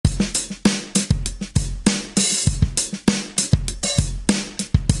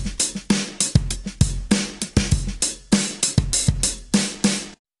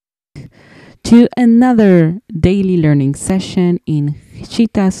to another daily learning session in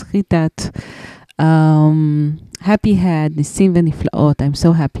Chitas. Happy Had Nisim Veniflaot. I'm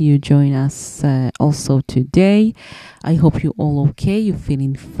so happy you join us also today. I hope you're all okay. You're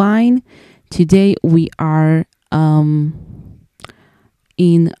feeling fine. Today we are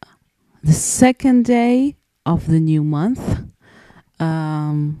in the second day of the new month.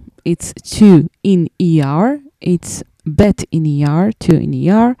 It's 2 in Iyar. It's Bet in Iyar, 2 in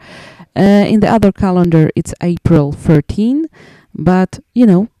Iyar. In the other calendar, it's April 13. But, you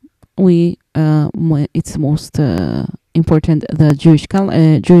know, it's most important, the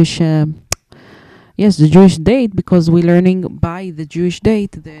the Jewish date, because we're learning by the Jewish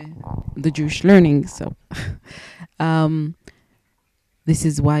date, the Jewish learning. So this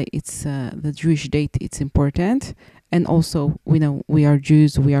is why it's the Jewish date, it's important. And also, we know we are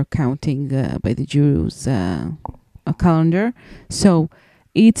Jews, we are counting by the Jews calendar. So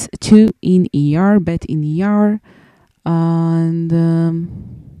it's 2 in Iyar, Bet in Iyar. And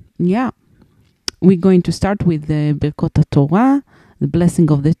we're going to start with the Birkot Torah, the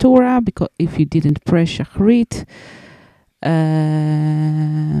blessing of the Torah, because if you didn't pray Shachrit,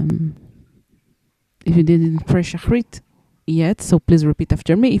 yet, so please repeat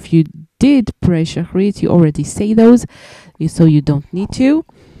after me. If you did pray Shachrit, you already say those, so you don't need to.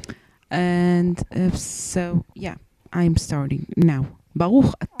 And I'm starting now.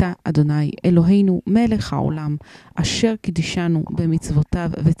 ברוך אתה אדוני אלוהינו מלך העולם אשר קידשנו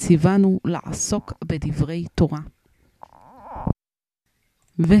במצוותיו וציוונו לעסוק בדברי תורה.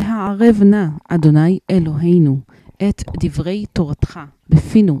 והערב נא אדוני אלוהינו את דברי תורתך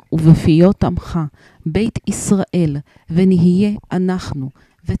בפינו ובפיות עמך בית ישראל, ונהיה אנחנו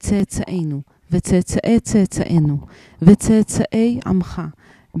וצאצאינו וצאצאי צאצאינו וצאצאי עמך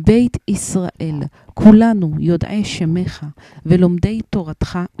בית ישראל, כולנו יודעי שמך ולומדי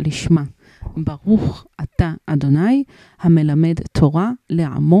תורתך לשמה. ברוך אתה אדוני המלמד תורה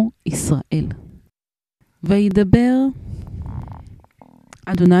לעמו ישראל. וידבר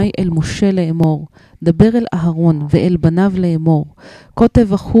אדוני אל משה לאמור, דבר אל אהרון ואל בניו לאמור, כה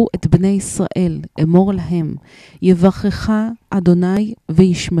תברכו את בני ישראל, אמור להם, יברכך אדוני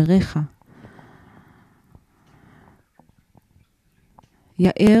וישמרך.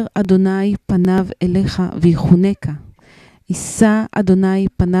 יאר אדוני פניו אליך ויחונקה. יישא אדוני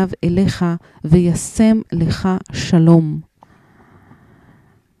פניו אליך וישם לך שלום.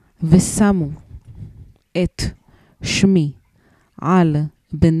 ושמו את שמי על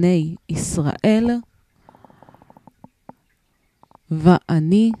בני ישראל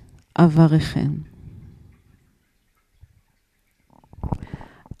ואני אברכם.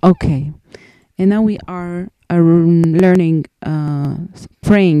 Okay, and now we are learning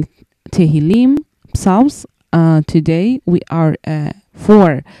praying Teheilim, Psalms. Today we are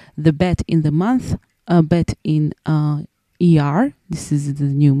for the Bet in the month, Bet in Iyar. This is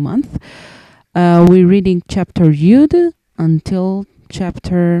the new month. We're reading chapter Yud until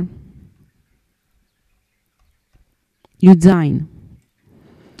chapter Yudzayin.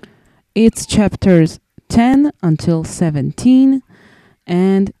 It's chapters 10 until 17.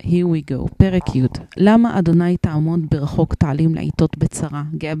 And here we go. פרק י' למה אדוני תעמוד ברחוק תעלים לעיתות בצרה?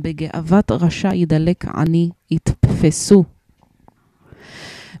 בגאוות רשע ידלק עני יתפסו.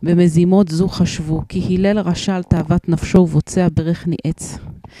 במזימות זו חשבו, כי הילל רשע על תאוות נפשו ובוצע ברך ניעץ.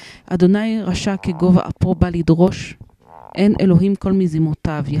 אדוני רשע כגובה אפו בא לדרוש, אין אלוהים כל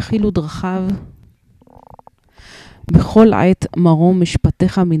מזימותיו, יכילו דרכיו. בכל עת מרום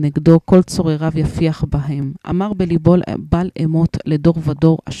משפטיך מנגדו, כל צורריו יפיח בהם. אמר בליבו בל אמות לדור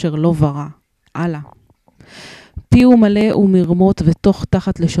ודור אשר לא ברא. הלאה. פיהו מלא ומרמות ותוך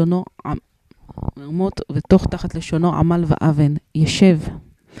תחת לשונו עמל ואבן. ישב.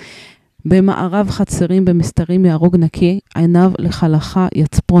 במערב חצרים במסתרים יהרוג נקי, עיניו לחלכה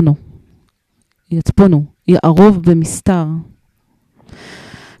יצפונו. יערוב במסתר.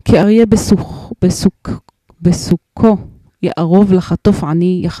 כי אריה בסוכו יערוב לחטוף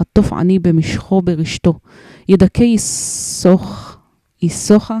עני, יחטוף עני במשכו ברשתו. ידכא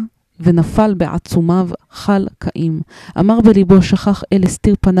יסוחה ונפל בעצומיו חל קאים. אמר בליבו שכח אל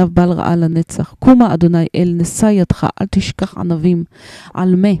הסתיר פניו בל רעה לנצח. קומה אדוני אל נשא ידך, אל תשכח ענבים.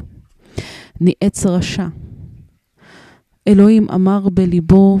 על מה? ניעץ רשע. אלוהים אמר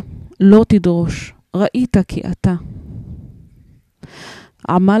בליבו לא תדרוש, ראית כי אתה.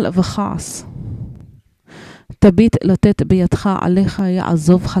 עמל וכעס. תביט לתת בידך עליך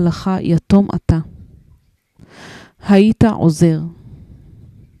יעזוב חלך יתום אתה. היית עוזר.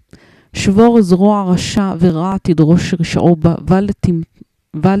 שבור זרוע רשע ורע תדרוש רשעו בה,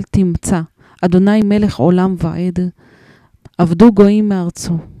 בל תמצא. אדוני מלך עולם ועד, עבדו גויים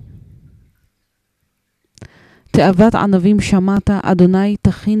מארצו. תאוות ענבים שמעת, אדוני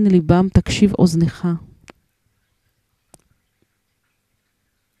תכין ליבם, תקשיב אוזנך.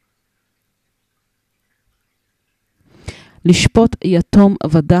 לשפוט יתום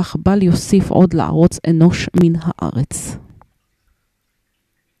ודח, בל יוסיף עוד לערוץ אנוש מן הארץ.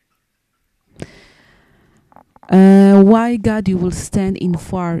 Why God you will stand in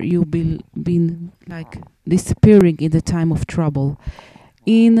far, you been like disappearing in the time of trouble.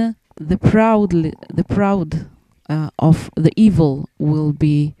 In the proud of the evil will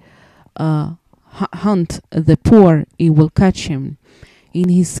be hunt the poor, he will catch him in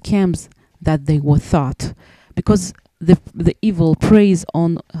his scams that they were thought, because the evil preys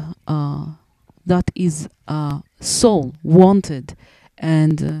on that is soul wanted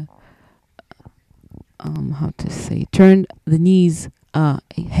and how to say, turn the knees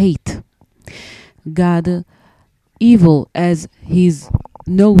hate. God evil as his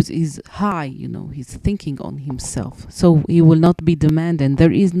nose is high, he's thinking on himself, so he will not be demanded.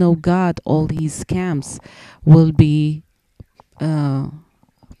 There is no God. All his scams will be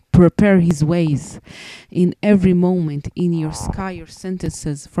prepare his ways in every moment. In your sky your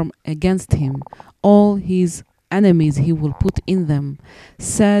sentences from against him, all his enemies he will put in them.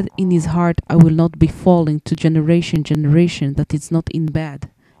 Said in his heart, I will not be falling to generation that is not in bad.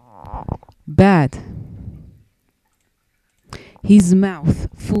 His mouth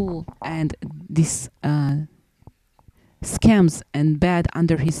full and this scams and bad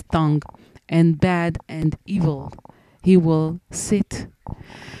under his tongue, and bad and evil he will sit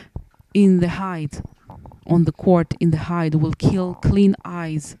in the hide on the court. In the hide will kill clean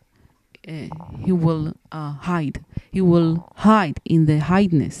eyes. He will hide. He will hide in the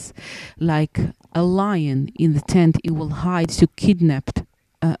hideness, like a lion in the tent. He will hide to kidnapped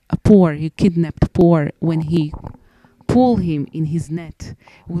a poor. He kidnapped poor when he pull him in his net.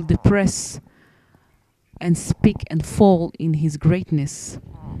 Will depress and speak and fall in his greatness.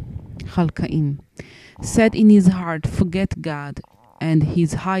 Chalkaim said in his heart, forget God, and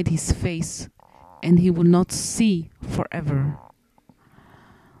he's hide his face, and he will not see forever.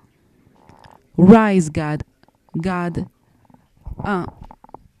 Rise, God,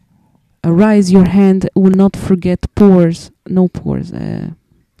 arise your hand, will not forget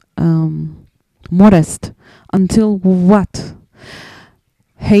modest, until what?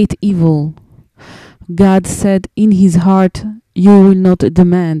 Hate evil. God said in his heart, you will not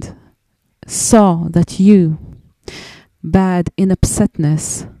demand. Saw that you, bad in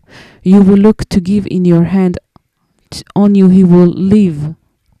upsetness, you will look to give in your hand, on you he will leave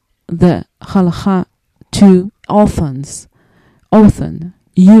the halakha to orphans.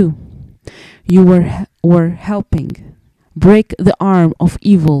 You were helping break the arm of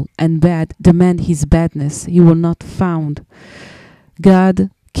evil and bad, demand his badness. He will not found.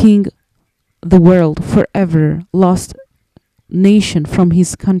 God, king the world forever, lost nation from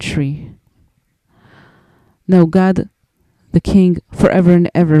his country. No, God, the king forever and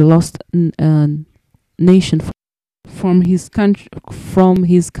ever, lost nation from his country.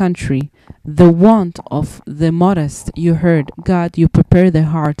 The want of the modest you heard. God, you prepare the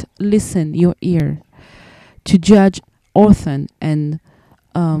heart. Listen your ear to judge orphan and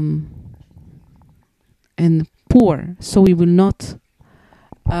poor, so we will not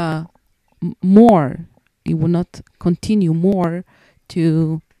he will not continue more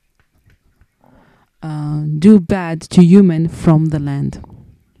to do bad to human from the land.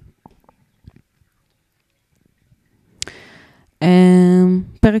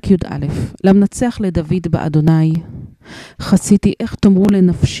 פרק י"א. למנצח לדוד באדוני חסיתי, איך תאמרו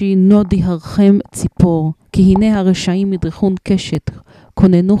לנפשי נודי הרחם ציפור, כי הנה הרשעים מדרכון קשת,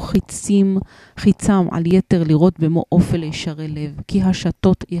 כוננו חיצם על יתר לראות במו אופל ישרי לב, כי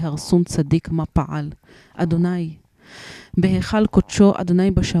השתות יהרסון צדיק מה פעל. אדוני בהיכל קודשו,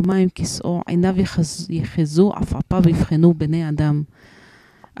 אדוני בשמיים כסאו, עיניו יחזו עפעפיו יבחנו בני אדם.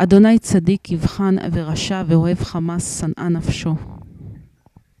 אדוני צדיק יבחן ורשע, ואוהב חמאס שנאה נפשו.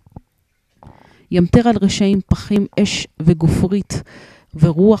 ימטר על רשעים פחים אש וגופרית,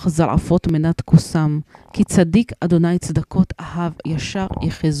 ורוח זלעפות מנת כוסם, כי צדיק אדוני צדקות אהב, ישר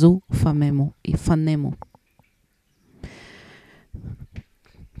יחזו יפנמו.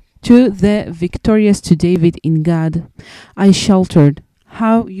 To the victorious, to David in God, I sheltered.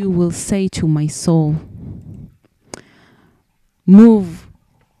 How you will say to my soul, move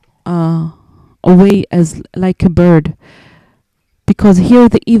away as like a bird, because here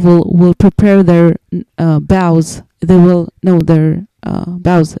the evil will prepare their bows. They will know their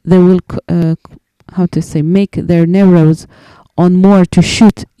bows. They will make their arrows on more to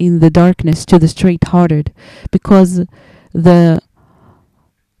shoot in the darkness to the straight-hearted, because the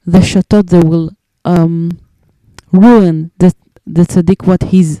shatot they will ruin the tzaddik what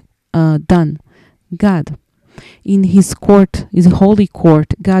he's done. God in his court, his holy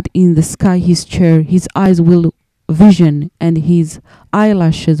court, God in the sky, his chair, his eyes will vision and his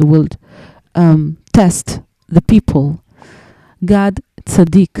eyelashes will test the people. God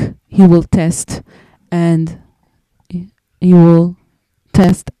tzaddik, he will test, and he will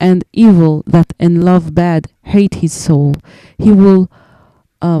test, and evil that and love bad hate his soul. He will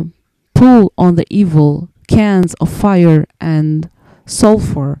pull on the evil cans of fire and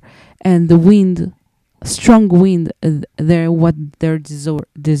sulfur, and the wind, strong wind, they're what they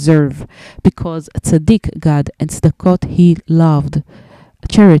deserve, because tzaddik God and tzedakot he loved,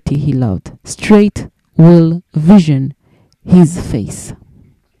 charity he loved, straight will vision his face,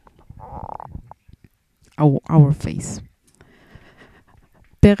 our face.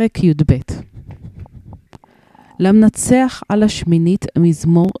 פרק י"ב. למנצח על השמינית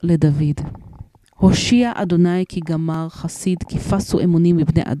מזמור לדוד. הושיע אדוני כי גמר, חסיד כי פסו אמונים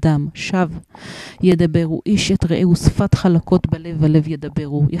מבני אדם, שב ידברו איש את רעהו, שפת חלקות בלב ולב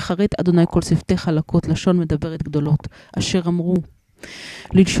ידברו. יחרט אדוני כל שפתי חלקות, לשון מדברת גדולות, אשר אמרו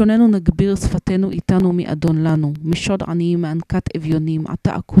ללשוננו נגביר, שפתנו איתנו מאדון לנו, משוד עניים מאנקת אביונים,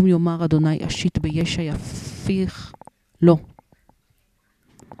 עתה אקום יאמר אדוני, אשית בישע יפיך לו.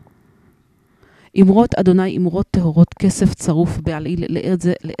 אמרות אדוני אמרות טהורות, כסף צרוף בעליל,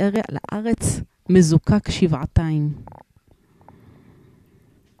 לארץ מזוקק שבעתיים.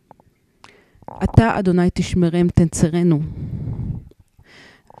 אתה אדוני תשמרם תנצרנו,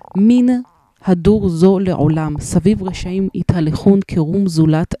 מן הדור זו לעולם, סביב רשעים יתהלכון כרום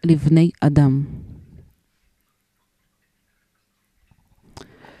זולת לבני אדם.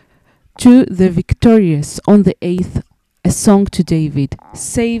 To the victorious on the 8th, a song to David.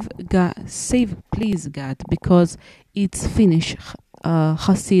 Save God, save please God, because it's finished.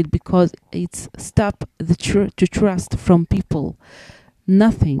 Chassid, because it's stop to trust from people.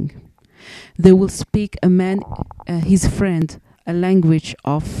 Nothing. They will speak a man, his friend, a language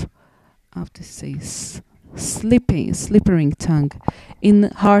of, how to say, slippering tongue. In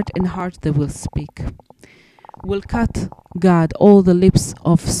heart and heart they will speak. Will cut God all the lips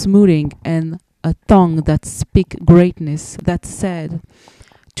of smoothing and a tongue that speak greatness, that said,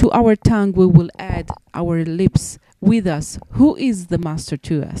 to our tongue we will add our lips with us. Who is the master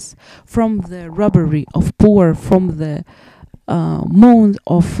to us? From the robbery of poor, from the moan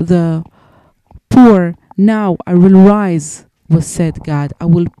of the poor, now I will rise, was said God. I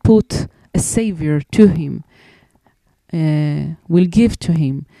will put a savior to him, will give to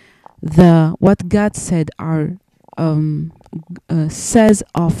him. What God said are says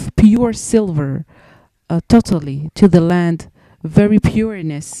of pure silver, totally to the land, very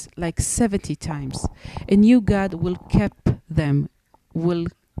pureness, like 70 times. And you, God, will keep them, will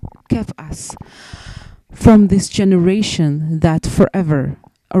keep us from this generation that forever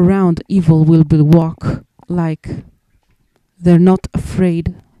around evil will be walk like they're not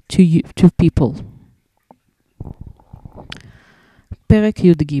afraid to you, to people. פרק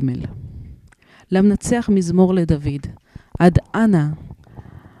י"ג. למנצח מזמור לדוד. עד אנה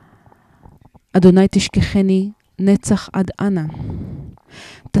אדוני תשכחני, נצח עד אנה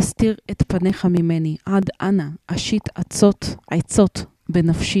תסתיר את פניך ממני. עד אנה אשית עצות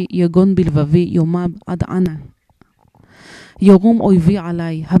בנפשי, יגון בלבבי יומם. עד אנה ירום אויבי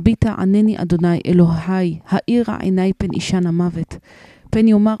עלי, הביטה ענני אדוני אלוהי, האירה עיני פן אישן המוות, פן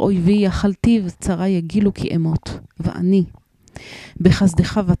יאמר אויבי יחלתי וצרה יגילו כי אמות. ואני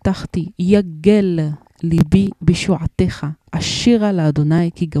בחסדך בטחתי, יגל ליבי בשועתך, אשירה לאדוני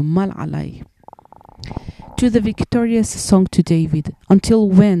כי גמל עלי. To the victorious song to David. Until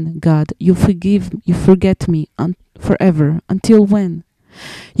when, God, you forget me forever? Until when?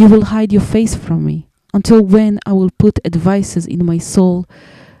 You will hide your face from me? Until when I will put advices in my soul,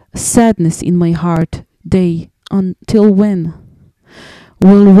 sadness in my heart, day? Until when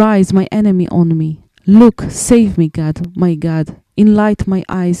will rise my enemy on me? Look, save me, God, my God. Enlight my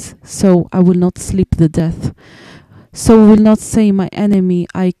eyes, so I will not sleep the death. So will not say my enemy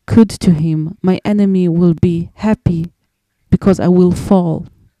I could to him. My enemy will be happy because I will fall.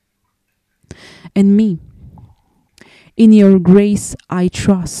 And me, in your grace I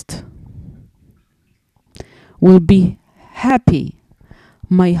trust. Will be happy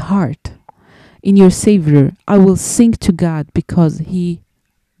my heart. In your Savior I will sing to God because he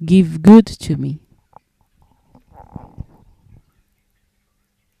give good to me.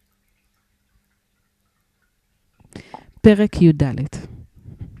 פרק י"ד.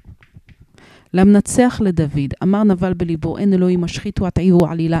 למנצח לדוד, אמר נבל בליבו, אין אלוהים משחית ועתעיהו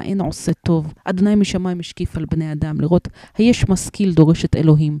עלילה, אין עושה טוב. אדוני משמיים משקיף על בני אדם, לראות, היש משכיל דורש את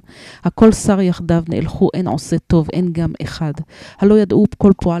אלוהים. הכל שר יחדיו נהלכו, אין עושה טוב, אין גם אחד. הלא ידעו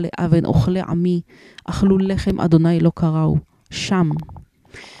כל פועלי אבן, אוכלי עמי, אכלו לחם, אדוני לא קראו. שם.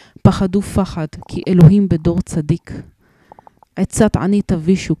 פחדו פחד, כי אלוהים בדור צדיק. עצת עני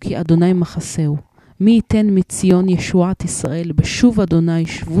תבישו, כי אדוני מחסהו. מי ייתן מציון ישועת ישראל, בשוב אדוני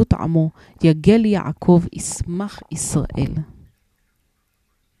שבות עמו, יגל יעקב ישמח ישראל.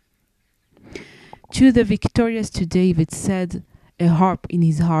 To the victorious to David said a harp in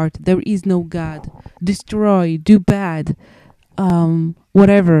his heart, there is no God, destroy, do bad,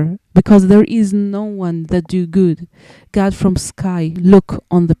 whatever, because there is no one that do good. God from sky, look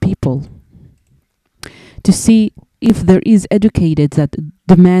on the people. To see if there is educated that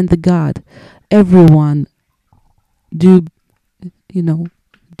demand the God, everyone do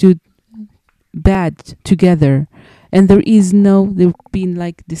bad together, and there is no, they've been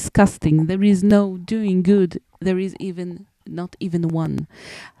like disgusting, there is no doing good, there is even not even one.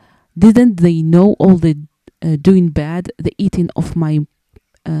 Didn't they know all the doing bad, the eating of my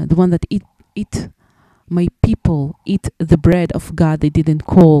the one that eat my people eat the bread of God they didn't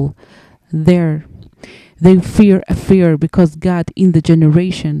call there. They fear a fear because God in the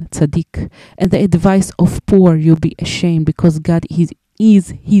generation tzaddik, and the advice of poor you'll be ashamed because God is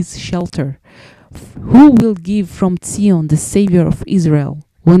his shelter. Who will give from Zion the Savior of Israel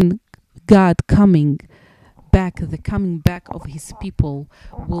when God coming back, the coming back of his people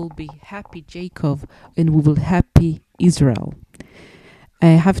will be happy Jacob and we will happy Israel.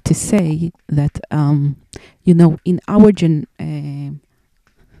 I have to say that in our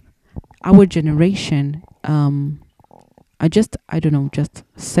generation, just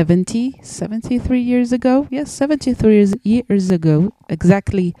 73 years ago, yes, 73 years ago,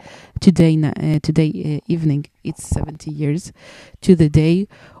 exactly today evening, it's 70 years to the day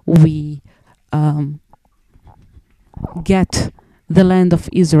we get the land of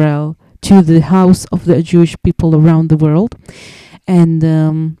Israel to the house of the Jewish people around the world. And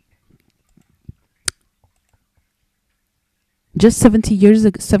just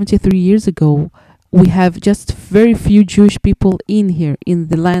 73 years ago, we have just very few Jewish people in here in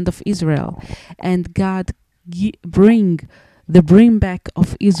the land of Israel, and God bring back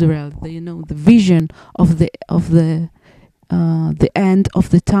of Israel, the vision of the end of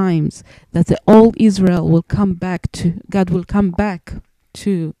the times, that all Israel will come back to God, will come back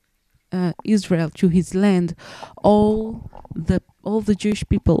to Israel, to his land, all the Jewish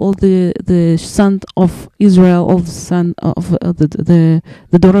people, all the son of Israel, all the son of the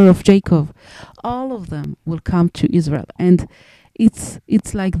daughter of Jacob, all of them will come to Israel, and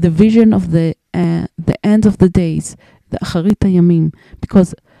it's like the vision of the end of the days, the Acharit Hayamim,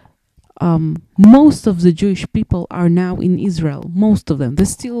 because most of the Jewish people are now in Israel. Most of them.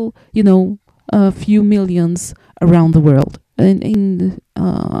 There's still, a few millions around the world in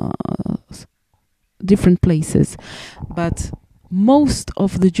different places, but most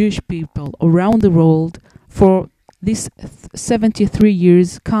of the Jewish people around the world for this 73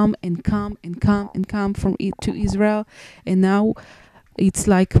 years come from it to Israel, and now it's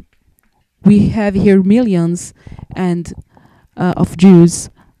like we have here millions and of Jews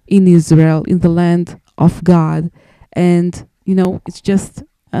in Israel, in the land of God, and it's just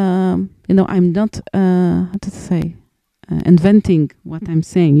I'm not how to say inventing what I'm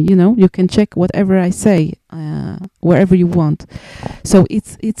saying. You can check whatever I say wherever you want. So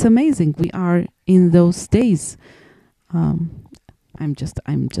it's amazing. We are in those days. I'm just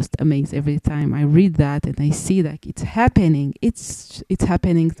amazed every time I read that and I see that it's happening. It's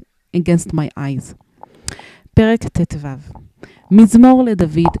happening against my eyes. פרק ט"ו. מזמור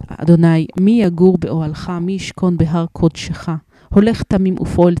לדוד, אדוני, מי יגור באוהלך, מי ישכון בהר קודשך. הולך תמים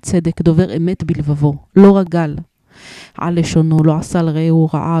ופועל צדק, דובר אמת בלבבו, לא רגל. על לשונו, לא עשה לרעהו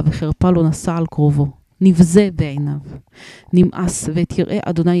רעה, וחרפה לא נשא על קרובו. נבזה בעיניו. נמאס ואת יראה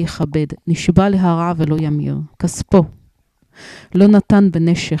אדוני יכבד, נשבע להרע ולא ימיר. כספו. לא נתן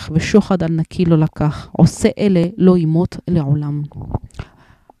בנשך, ושוחד על נקי לא לקח. עושה אלה לא ימות לעולם.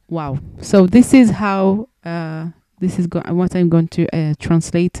 Wow. So this is how what I'm going to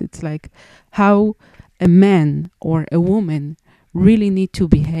translate. It's like how a man or a woman really need to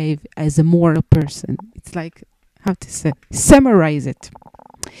behave as a moral person. It's like, how to say, summarize it.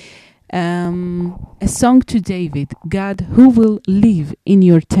 A song to David. God, who will live in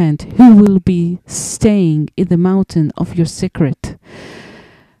your tent? Who will be staying in the mountain of your secret?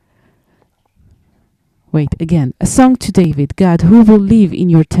 Wait, again. A song to David. God, who will live in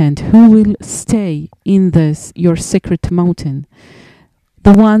your tent? Who will stay in your secret mountain?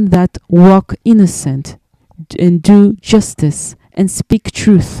 the one that walk innocent and do justice and speak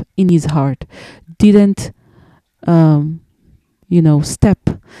truth in his heart, didn't step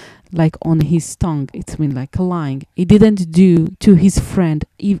like on his tongue. It's mean like lying. He didn't do to his friend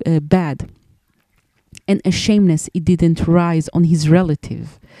bad, and ashamedness he didn't rise on his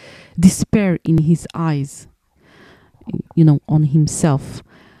relative, despair in his eyes, on himself,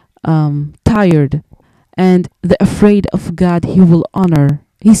 tired, and the afraid of God he will honor.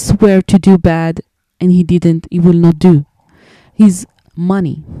 He swear to do bad, and he will not do. His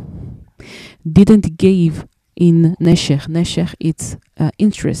money didn't give in neshech. Neshech, it's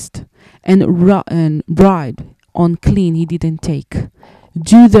interest, and bribe on clean he didn't take.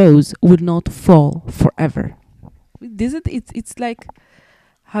 Do those would not fall forever. It's like,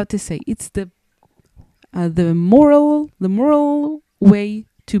 how to say, it's the moral way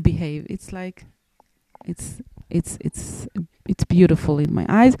to behave. It's like it's beautiful in my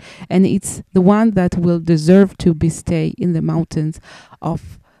eyes, and it's the one that will deserve to be stay in the mountains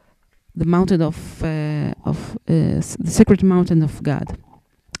of the sacred mountain of God,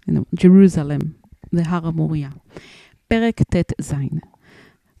 Jerusalem, the Har Moriah. פרק ט"ז.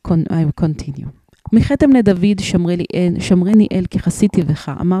 I will continue. מחתם לדוד שמרני אל כי חסיתי בך,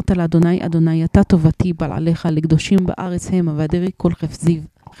 אמרת לאדוני אדוני אתה טובתי בל עליך, לקדושים בארץ המה ואדירי כל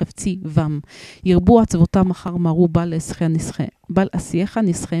חפצי בם, ירבו עצבותם אחר מרו, בל עשייך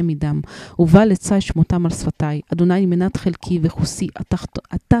נסחה מדם, ובל אצא שמותם על שפתי. אדוני מנת חלקי וחוסי,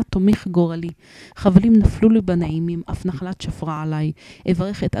 אתה תומך גורלי, חבלים נפלו לי בנעימים, אף נחלת שפרה עליי.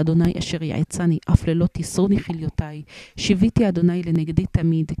 אברך את אדוני אשר יעצני, אף ללא תסרוני חיליותי. שיביתי אדוני לנגדי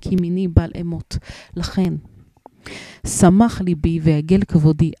תמיד, כי מיני בל אמות. לכן שמח ליבי ועגל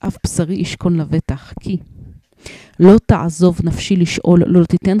כבודי, אף בשרי ישכון לבטח, כי לא תעזוב נפשי לשאול, לא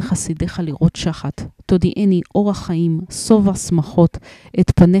תיתן חסידיך לראות שחת. תודיעני אור החיים, סוב השמחות,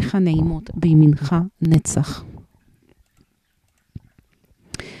 את פניך נעימות, בימינך נצח.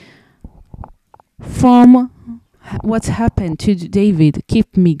 From what's happened to David,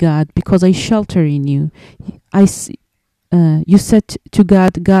 keep me God, because I shelter in you. You said to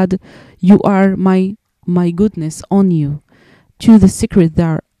God, God, you are my goodness on you. To the secret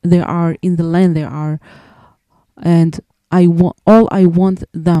there are in the land there are, and I want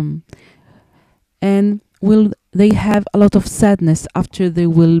them. And will they have a lot of sadness after they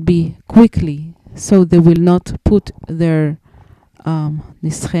will be quickly, so they will not put their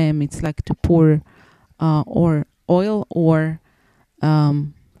nischem, it's like to pour or oil or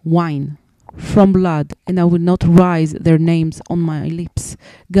wine from blood, and I will not rise their names on my lips.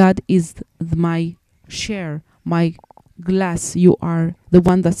 God is my share, my glass. You are the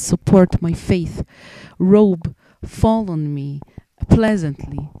one that support my faith. Robe fall on me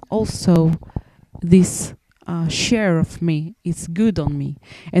pleasantly. Also, this share of me is good on me,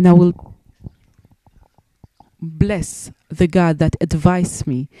 and I will bless the God that advise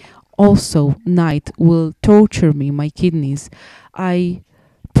me. Also, night will torture me, my kidneys. I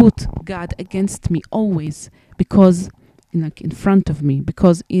put God against me always, because in front of me,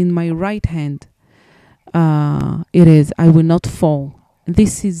 because in my right hand it is, I will not fall.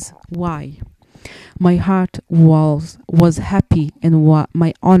 This is why my heart was happy, and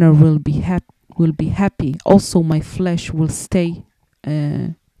my honor will be happy. Also, my flesh will stay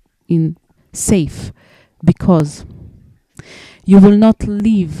in safe, because you will not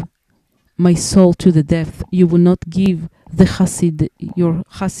leave my soul to the death. You will not give your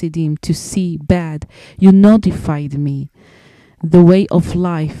Hasidim to see bad. You notified me the way of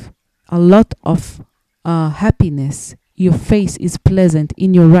life, a lot of happiness. Your face is pleasant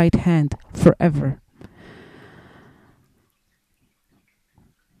in your right hand forever.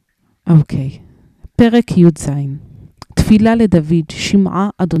 Okay. פרק י"ז. תפילה לדוד, שמעה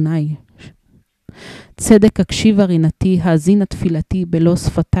אדוני. צדק הקשיבה רינתי, האזינה תפילתי, בלא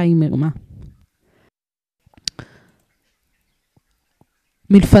שפתי מרמה.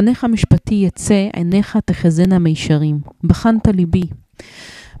 מלפניך משפטי יצא, עיניך תחזינה מישרים. בחנת ליבי,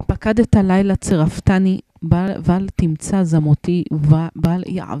 פקדת לילה צירפתני, בל תמצא זמותי ובל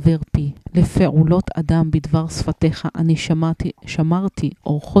יעבר פי. לפעולות אדם בדבר שפתיך אני שמרתי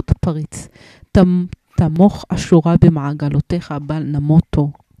אורחות פריץ. תמוך אשורה במעגלותיך, בל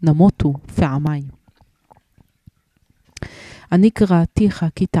נמותו פעמיים. אני קראתיך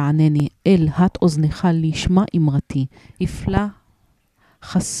כי תענני, אל הט אוזנך לשמע אמרתי. הפלא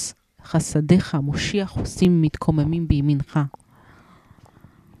חסדיך, מושיע חוסים מתקוממים בימינך.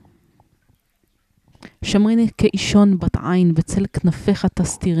 שמריני כאישון בת עין, בצל כנפיך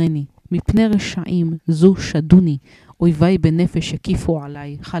תסתירני. מפני רשעים זו שדוני, אויבי בנפש הקיפו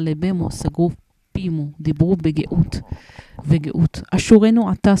עליי. חלבמו סגרו השפימו, דיברו בגאות וגאות. אשורנו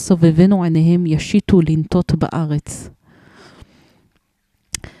עתה סובבנו עיניהם ישיתו לנטות בארץ.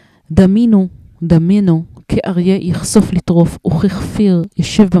 דמינו, כאריה יחשוף לטרוף, וככפיר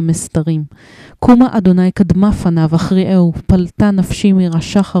ישב במסתרים. קומה אדוני קדמה פניו, הכריעהו, פלטה נפשי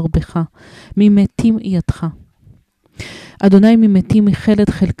מרשע חרבך, ממתים ידך. אדוני ממתים מחלת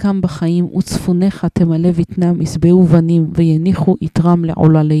חלקם בחיים, וצפונך תמלא בטנם, ישבעו בנים, ויניחו יתרם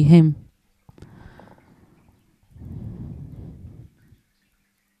לעולליהם.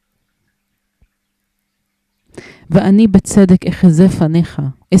 ואני בצדק אחזה פניך,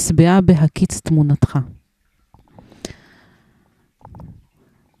 אשבעה בהקיץ תמונתך.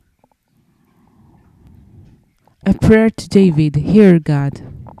 A prayer to David. Hear God.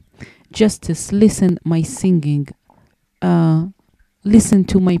 Justice, listen my singing. Listen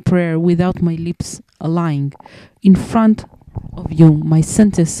to my prayer without my lips lying. In front of you, my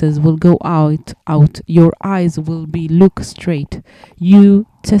sentences will go out. Your eyes will be look straight. You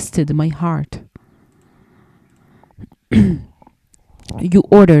tested my heart. You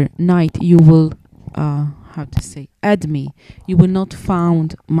order night, you will, add me. You will not found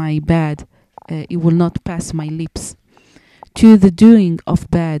my bad. It will not pass my lips. To the doing of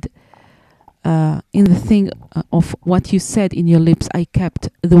bad, in the thing of what you said in your lips, I kept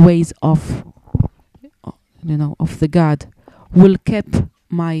the ways of the God. Will keep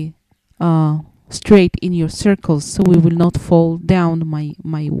my straight in your circles, so we will not fall down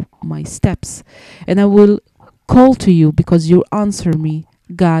my steps. And I will call to you because you answer me.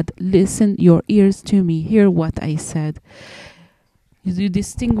 God, listen your ears to me. Hear what I said. You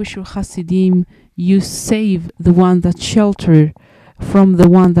distinguish your Hasidim. You save the one that shelter from the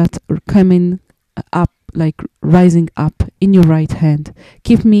one that are coming up, like rising up in your right hand.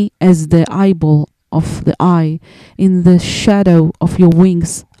 Keep me as the eyeball of the eye. In the shadow of your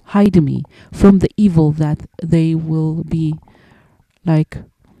wings, hide me from the evil that they will be like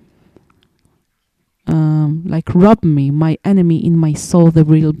rob me, my enemy in my soul. They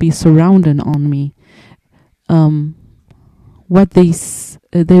will be surrounded on me. What they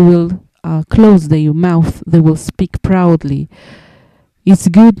will close their mouth. They will speak proudly. It's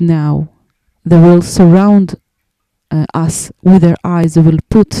good now. They will surround us with their eyes. They will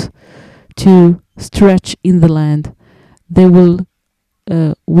put to stretch in the land. They will.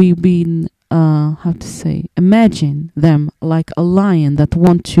 We've been imagine them like a lion that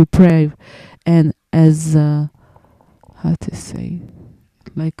want to prey, and as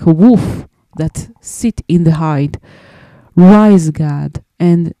like a wolf that sit in the hide. Rise, God,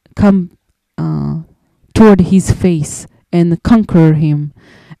 and come toward his face and conquer him,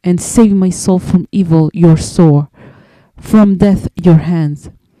 and save my soul from evil, your sword, from death, your hands.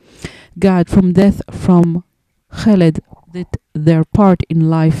 God, from death, from Cheled, that their part in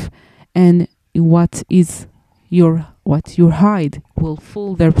life, and what your hide will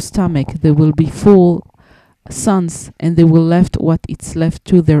fill their stomach. They will be full sons, and they will left what it's left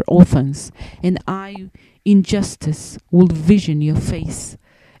to their orphans. And I, in justice, will vision your face,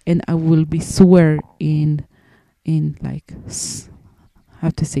 and I will be swear in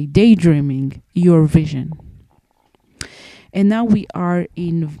daydreaming your vision. And now we are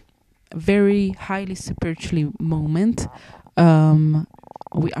in very highly spiritually moment.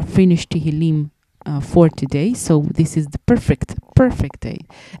 We are finished Teheilim for today, so this is the perfect day,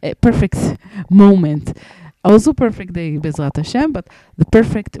 perfect moment. Also perfect day, Bezrat Hashem, but the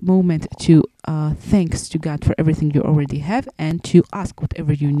perfect moment to thanks to God for everything you already have and to ask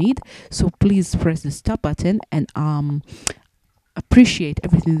whatever you need. So please press the stop button and appreciate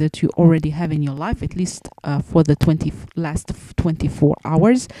everything that you already have in your life, at least for the last 24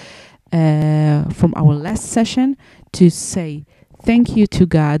 hours from our last session, to say thank you to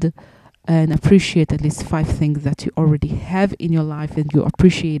God and appreciate at least 5 things that you already have in your life and you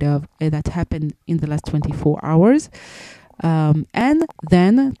appreciate of that happened in the last 24 hours. And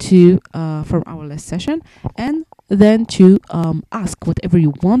then to from our last session, and then to ask whatever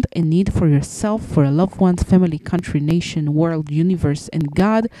you want and need for yourself, for a loved one, family, country, nation, world, universe, and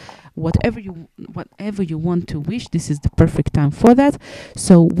God. Whatever you want to wish, this is the perfect time for that.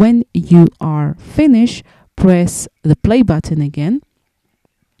 So when you are finished, press the play button again,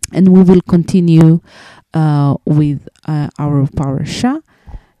 and we will continue with our parasha.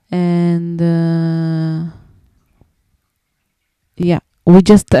 And we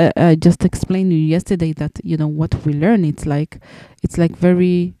just explained to you yesterday that what we learn. It's like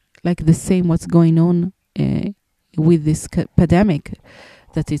very like the same what's going on with this pandemic,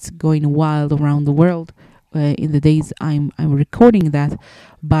 that it's going wild around the world in the days I'm recording that.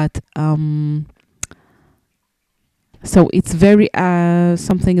 But So it's very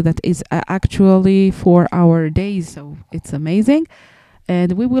something that is actually for our days. So it's amazing,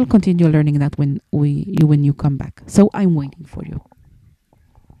 and we will continue learning that when you come back. So I'm waiting for you.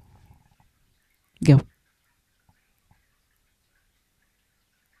 Go.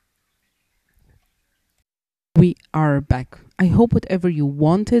 We are back. I hope whatever you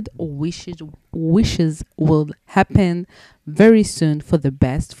wanted or wishes will happen very soon for the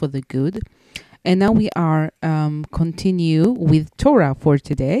best, for the good. And now we are continue with Torah for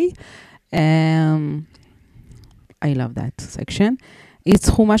today. I love that section. It's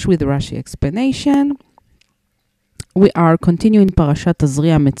Humash with Rashi explanation. We are continuing Parashat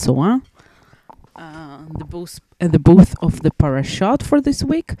Tazria Metzora, the both of the parashat for this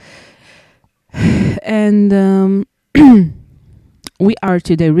week. And we are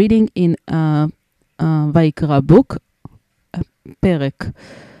today reading in Vayikra book, Perek,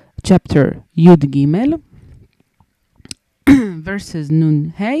 chapter Yud Gimel, verses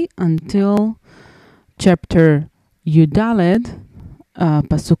Nun Hey until chapter Yudaled,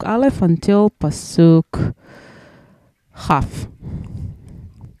 Pasuk Aleph until Pasuk Chaf.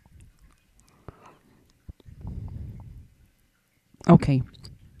 Okay.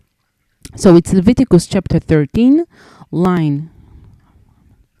 So it's Leviticus chapter 13, line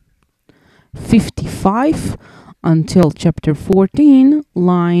 55 until chapter 14,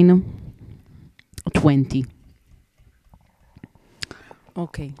 line 20.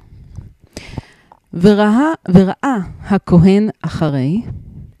 Okay. וראה הכהן אחרי,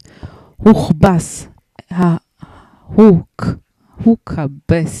 הוא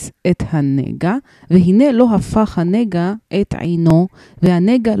כבס את הנגע, והנה לא הפך הנגע את עינו,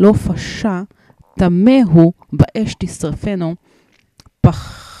 והנגע לא פשע, טמא הוא באש תשרפנו,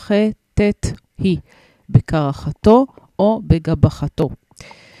 פחתת היא בקרחתו או בגבחתו.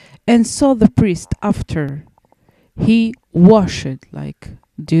 And so the priest, after he washed, like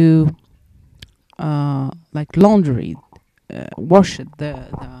laundry, washed this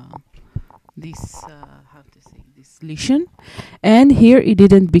lishan, and here he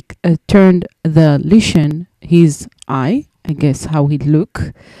didn't turned the lishan his eye, I guess how he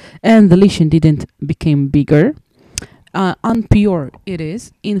look, and the lishan didn't became bigger. Unpure it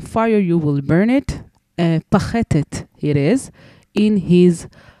is, in fire you will burn it. Pachetet it is, in his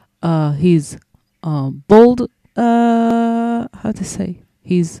bald, how to say,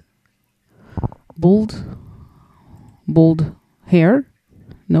 his bald hair,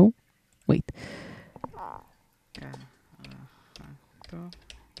 no, wait.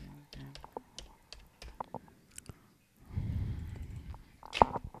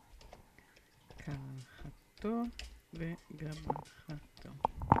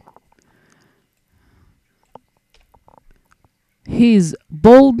 His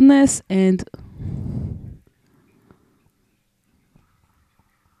boldness and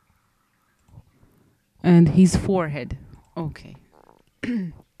his forehead. Okay.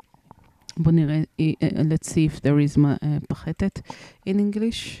 Let's see if there is pachetet in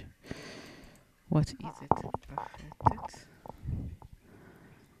English. What is it? Pachetet?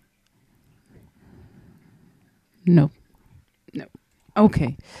 No.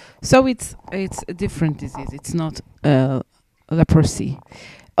 Okay. So it's a different disease. It's not leprosy.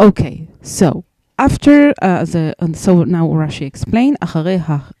 Okay. So after so now Rashi explain. אחרי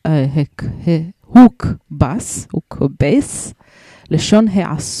הוקבס, לשון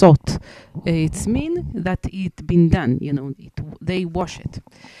העשות. It's mean that it been done. They wash it.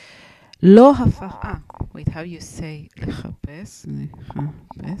 לא הפך. Wait. How you say לחפש?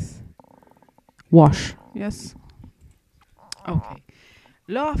 Wash. Yes. Okay.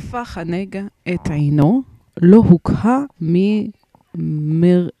 לא הפך הנגע את עינו, לא הוקהה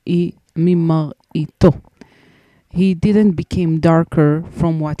ממראיתו. He didn't become darker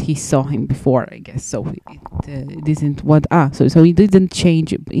from what he saw him before, I guess. So it isn't what so he didn't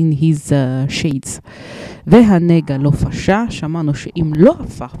change in his shades. והנגע לא פשע, שמענו שאם לא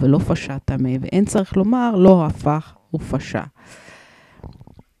הפך ולא פשע טמא, ואין צריך לומר לא הפך ופשע.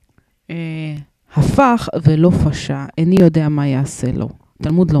 הפך ולא פשע, איני יודע מה יעשה לו.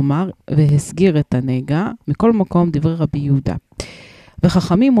 תלמוד לומר, והסגיר את הנגע, מכל מקום דברי רבי יהודה.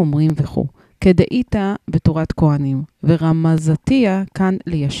 וחכמים אומרים וכו, כדאית בתורת כהנים, ורמזתיה כאן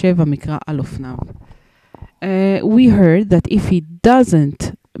ליישב המקרא על אופניו. We heard that if he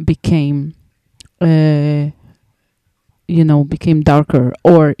doesn't became darker,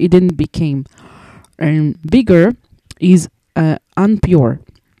 or it didn't became bigger, is unpure.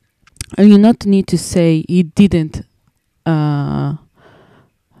 And you not need to say he didn't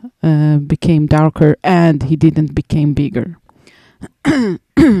became darker and he didn't became bigger.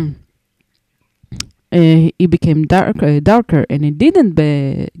 he became darker, and it didn't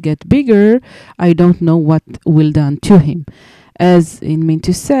get bigger, I don't know what will done to him. As it means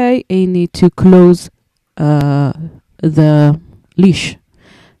to say, I need to close the leash,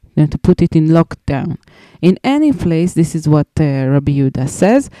 to put it in lockdown. In any place, this is what Rabbi Yehuda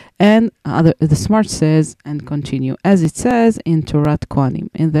says, and the Smart says, and continue, as it says in Torah Kohanim,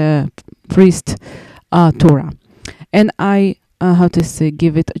 in the priest Torah. And I how to say,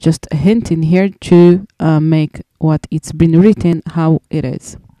 give it just a hint in here to make what it's been written, how it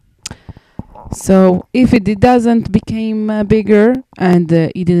is. So if it doesn't become bigger and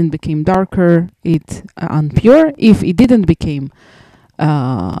it didn't become darker, it's impure. If it didn't become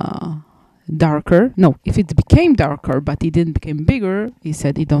darker, no, if it became darker but it didn't become bigger, he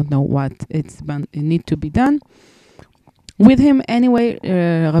said he don't know what it need to be done with him. Anyway,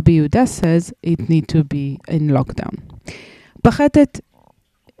 Rabbi Yehuda says it need to be in lockdown. פחתת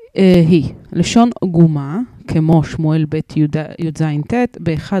היא לשון גומה, כמו שמואל בית י"ז ט'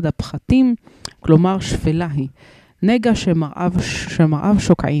 באחד הפחתים, כלומר שפלה היא, נגע שמראיו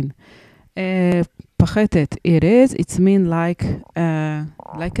שוקעין. פחתת, it is, it's mean like a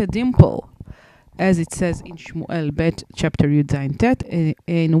dimple, as it says in שמואל בית chapter י"ז ט',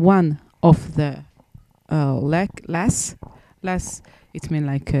 in one of the less, it mean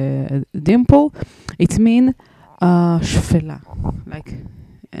like a dimple, it mean shfela, like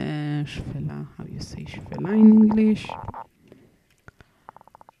shfela, how you say shfela in English?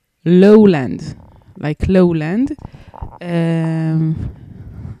 Lowland, like lowland,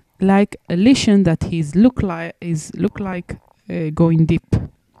 like a lishon that look like going deep,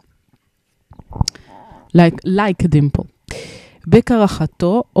 like a dimple.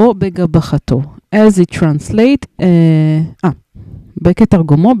 בקרחתו או בגבחתו, as it translate,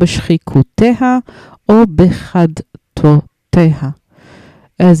 בכתרגומו בשחיקותיה או בחדתותיה,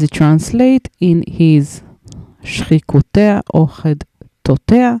 as it translate in his שחיקותיה או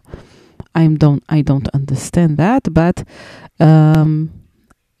חדתותיה. I don't understand that, but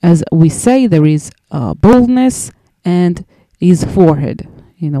as we say, there is boldness and his forehead.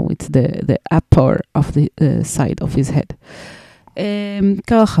 It's the upper of the side of his head.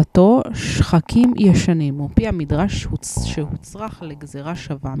 קרחתו שחקים ישנים, מפי המדרש שהוצרח לגזירה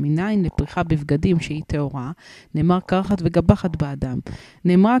שווה, מניין לפריחה בבגדים שהיא טהורה, נאמר קרחת וגבחת באדם,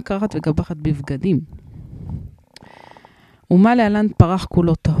 נאמר קרחת וגבחת בבגדים. ומה להלן פרח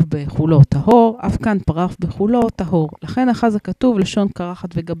בחולו טהור, אף כאן פרח בחולו טהור. לכן אחז הכתוב לשון קרחת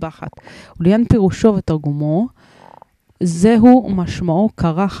וגבחת. ולעניין פירושו ותרגומו, זהו משמעו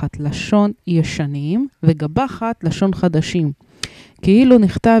קרחת לשון ישנים וגבחת לשון חדשים. כאילו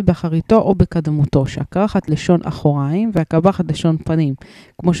נכתב באחריתו או בקדמותו, שהקרחת לשון אחוריים והקבחת לשון פנים,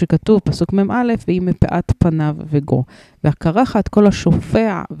 כמו שכתוב פסוק מ"א, והיא מפאת פניו וגו, והקרחת כל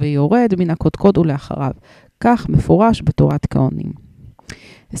השופע ויורד מן הקודקוד ולאחריו. כך מפורש בתורת כהנים.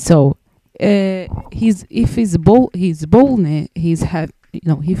 So, if his boldness,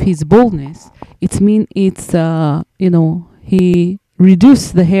 it means it's he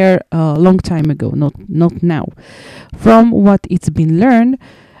reduced the hair a long time ago, not now. From what it's been learned,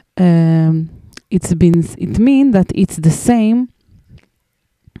 it means that it's the same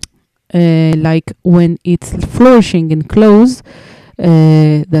like when it's flourishing in clothes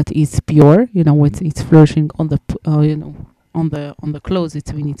that is pure, it's flourishing on the on the clothes,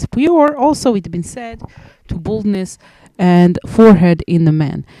 it means it's pure. Also it's been said to boldness and forehead in the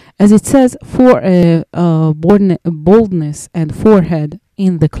man, as it says for boldness and forehead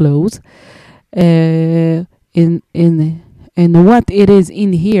in the clothes. In what it is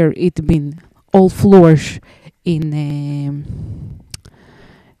in here, it been all flourish in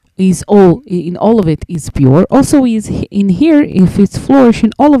is all in all of it is pure. Also is in here, if it's flourish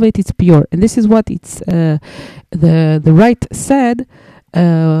in all of it, it's pure. And this is what it's the right said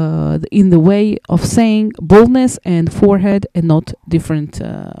in the way of saying boldness and forehead, and not different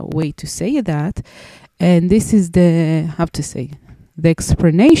way to say that. And this is the the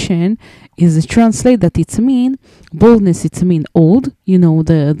explanation is to translate that it's mean boldness, it's mean old,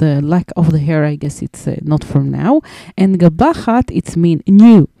 the lack of the hair, I guess it's not from now, and gabachat, it's mean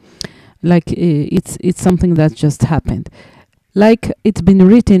new, like it's something that just happened, like it's been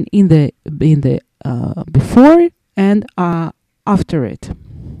written in the before and after it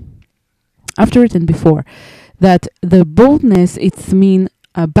and before, that the boldness, it's mean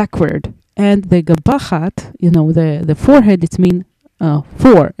backward, and the gabachat, the forehead, it's mean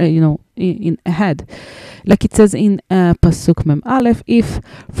in ahead, like it says in pasuk mem aleph, if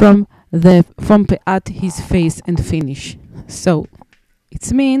from pe'at his face and finish. So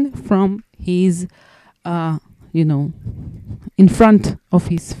it's mean from his in in front of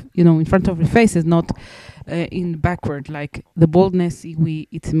his, in front of the face, is not in backward, like the baldness.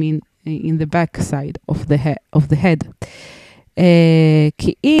 It mean in the back side of the head.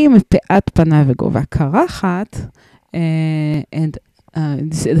 כי אם פאת פניו וגובה קרחת, and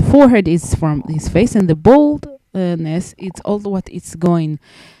the forehead is from his face, and the baldness, it's all what it's going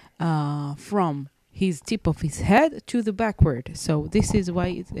from his tip of his head to the backward. So this is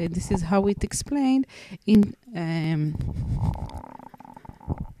why this is how it explained in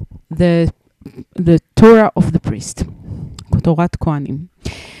the Torah of the priest, תורת כהנים.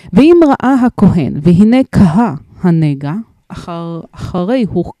 ואם ראה הכהן והנה קהה הנגע אחרי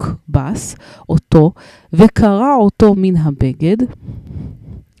הוקבס אותו וקרע אותו מן הבגד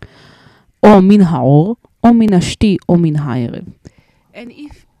או מן העור או מן השתי או מן הערב. And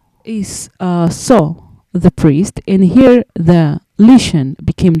if he saw the priest and here the lesion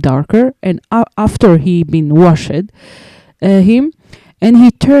became darker, and after he been washed him, and he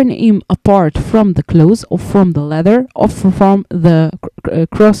turned him apart from the clothes or from the leather or from the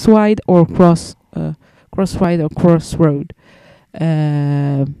crosswide or crosswide or crossroad.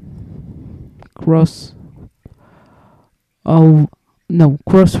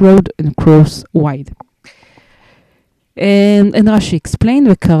 Crossroad and crosswide. And Rashi explained,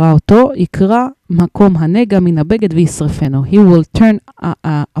 וקרא אותו, יקרא מקום הנגע מן הבגד וישרפנו. He will turn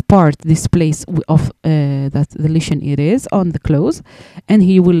apart this place of that the lesion it is on the clothes, and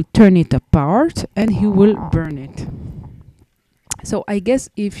he will turn it apart and he will burn it. So I guess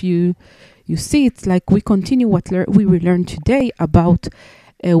if you see, it's like we continue what we will learn today about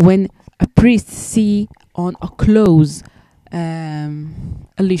when a priest see on a clothes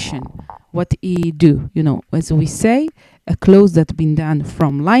a lesion, what he do, as we say, a clothes that been done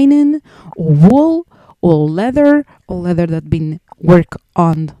from linen or wool or leather that been worked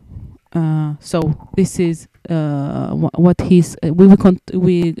on. So this is what he's.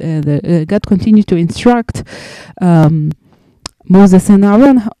 God continue to instruct Moses and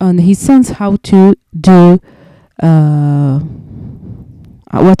Aaron and his sons how to do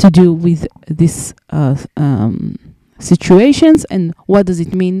what to do with this situations, and what does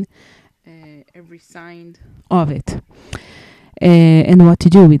it mean, every sign of it, and what to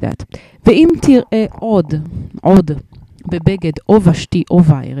do with that. ואם תראה עוד בבגד או ושתי או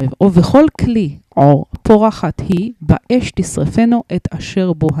בערב או בכל כלי עור פורחת היא, באש תשרפנו את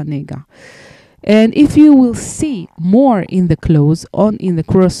אשר בו הנגע. And if you will see more in the clothes, in the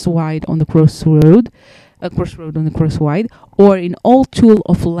crosswide, on the crossroad on the crosswide, or in all tool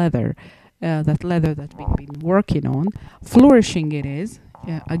of leather, that leather that we've been working on, flourishing it is,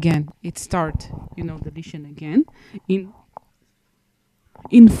 again, it start, the lesion again.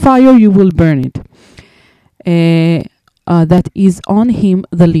 In fire you will burn it. That is on him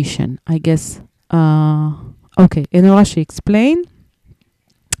the lesion, I guess. Okay, and Rashi explained,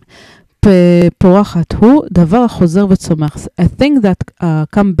 פורחת הוא דבר חוזר וצומח, a thing that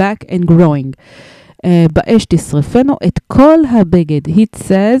come back and growing. באש תשרפנו את כל הבגד. It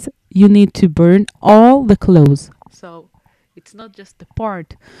says you need to burn all the clothes. So it's not just the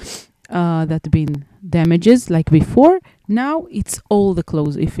part that been damages like before. Now it's all the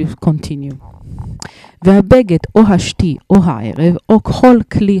clothes if you continue. והבגד או השתי או הערב או כל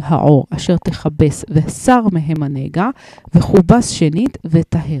כלי העור אשר תכבס ושר מהם הנגע וחובס שנית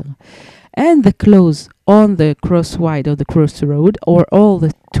וטהר. And the clothes on the crosswide or the crossroad, or all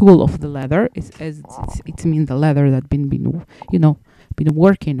the tool of the leather, it means the leather that been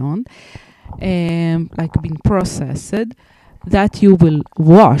working on, like been processed, that you will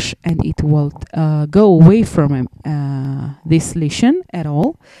wash and it will go away from this lesion at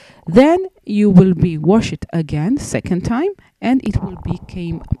all. Then you will be wash it again second time, and it will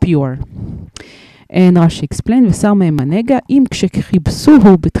become pure. And Rashi explained, ושר מהם הנגע, אם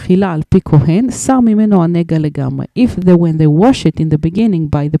כשכיבסוהו בתחילה על פי כהן, שר ממנו הנגע לגמרי. When they wash it in the beginning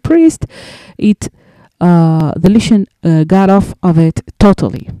by the priest, the lesion got off of it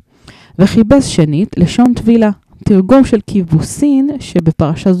totally. וכיבס שנית, לשון טבילה. תרגום של כיבוסין,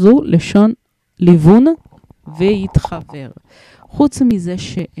 שבפרשה זו לשון ליבון והתחבר. חוץ מזה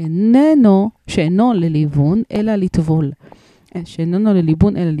שאינו לליבון, אלא לטבול. שאיננו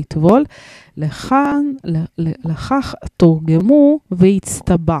לליבון אלא לטבול, לכך תורגמו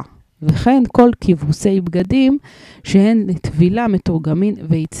והצטבע. וכן כל כיבוסי בגדים שהן לטבילה מתורגמין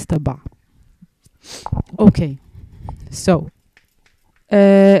והצטבע. Okay, so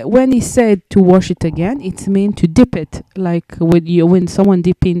when he said to wash it again, it means to dip it, like when someone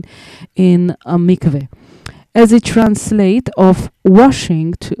dipping in a mikveh. As it translates of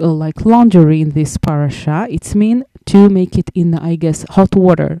washing to like laundry in this parasha, it means to make it in, I guess, hot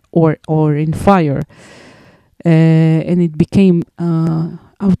water or in fire. and it became,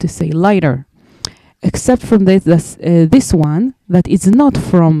 how to say, lighter. Except from this one that is not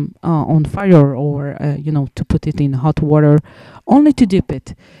from on fire or to put it in hot water, only to dip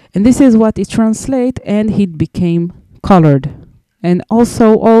it. And this is what it translates, and it became colored. And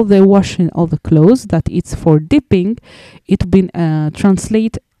also all the washing, all the clothes that it's for dipping, it been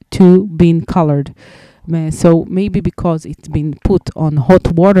translate to being colored. So maybe because it's been put on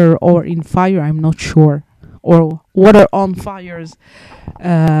hot water or in fire, I'm not sure, or water on fires.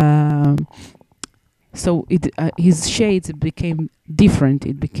 So his shades became different.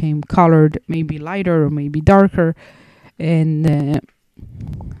 It became colored, maybe lighter or maybe darker, and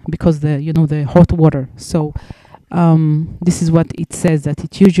because the hot water. So this is what it says, that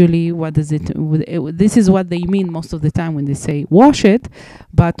it usually, what does it? This is what they mean most of the time when they say wash it,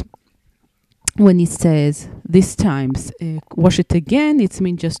 but when it says this times wash it again, it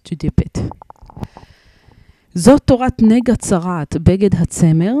means just to dip it. זאת תורת נגע צרעת בגד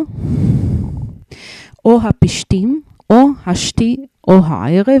הצמר, או הפשתים, או השתי, או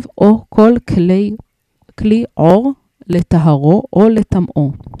הערב, או כל כלי עור לטהרו או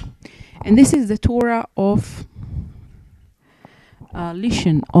לטמאו. And this is the Torah of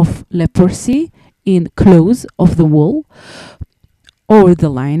lesion of leprosy in clothes of the wool, or the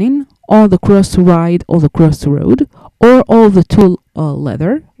lining, or the cross ride, or the cross road, or all the tool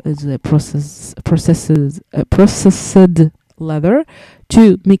leather, is a processed leather,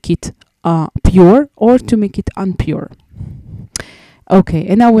 to make it pure or to make it unpure. Okay,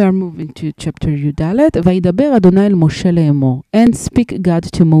 and now we are moving to chapter Yudalet. וידבר אדוני אל משה לאמור, and speak God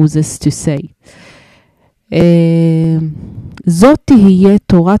to Moses to say, זאת תהיה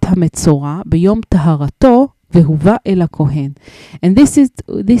תורת המצורע ביום טהרתו והובא אל הכהן. And this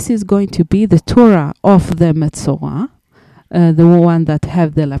is going to be the Torah of the Metzorah, the one that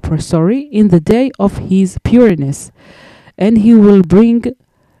have the leprosy, in the day of his pureness, and he will bring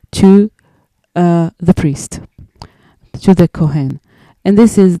to the priest, to the Kohen. And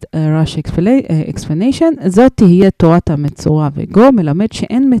this is Rashi explanation. זאת תהיה תורת המצורע וגו, מלמד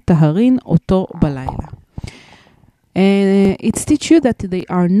שאין מטהרין אותו בלילה. And it's teach you that they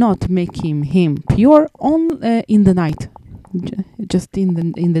are not making him pure in the night, just in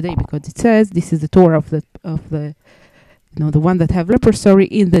the day, because it says this is the Torah of the the one that have leprosy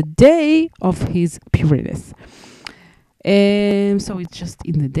in the day of his pureness. So it's just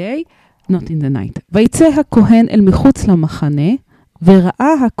in the day, not in the night. ויצא הכהן אל מחוץ למחנה,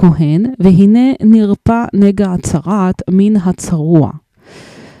 וראה הכהן, והנה נרפא נגע הצרעת מן הצרוע.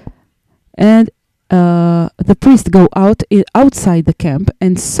 And the priest go outside the camp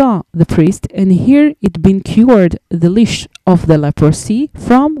and saw the priest, and here it been cured the leash of the leprosy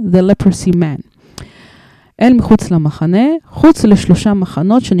from the leprosy man. אל מחוץ למחנה, חוץ לשלושה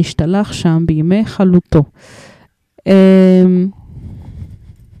מחנות שנשתלח שם בימי חלותו.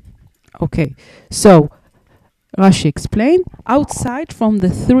 Okay, so Rashi explained, outside from the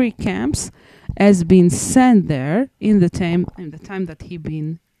 3 camps has been sent there in the time that he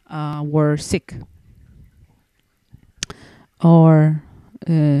been were sick. Or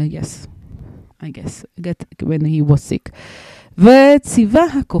yes, I guess when he was sick. וציווה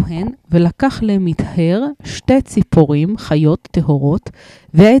הכהן ולקח למטהר 2 ציפורים חיות טהורות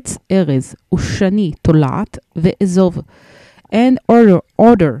ועץ ארז ושני תולעת ואזוב, and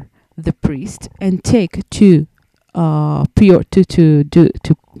order the priest and take to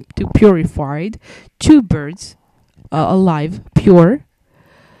purified 2 birds alive, pure,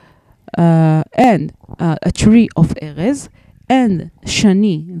 and a tree of erez, and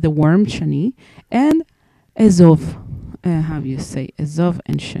shani, the worm shani, and ezov. How do you say ezov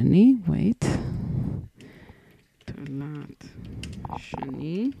and shani? Wait. Tolat,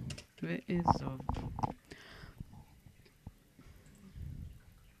 shani, ve'ezov.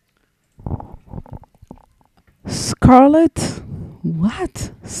 Scarlet?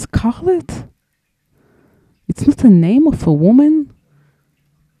 What? Scarlet? It's not a name of a woman?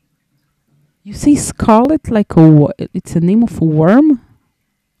 You say scarlet like it's a name of a worm?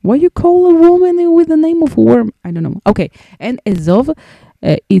 Why you call a woman with the name of a worm? I don't know. Okay, and ezov,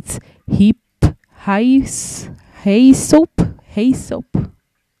 it's hyssop.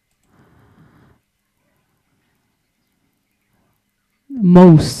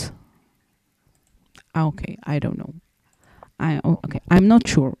 Mose. Okay, I don't know. I'm not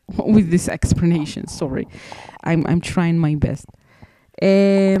sure with this explanation. Sorry, I'm trying my best.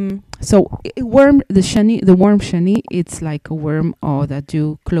 So worm, the worm shani, it's like a worm that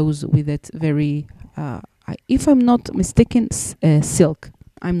do close with it very, if I'm not mistaken, silk.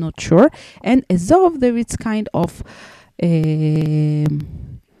 I'm not sure. And ezov, there it's kind of,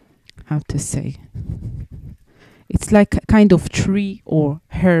 how to say, It's like a kind of tree or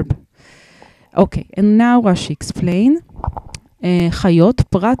herb. Okay, and now Rashi explain. חיות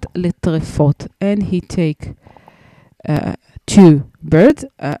פרט לטרפות. And he take 2 birds,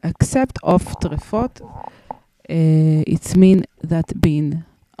 except of טרפות. It's mean that being,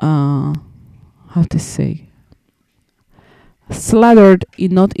 how to say, slaughtered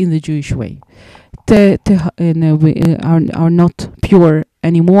not in the Jewish way. Are not pure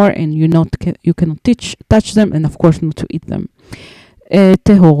anymore, and you cannot touch them, and of course not to eat them.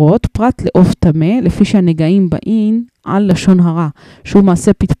 טהורות, פרט לעוף טמא, לפי שהנגעים באים על לשון הרע, שהוא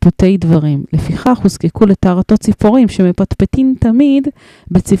מעשה פטפוטי דברים. לפיכך הוזקקו לטהרתו ציפורים, שמפטפטים תמיד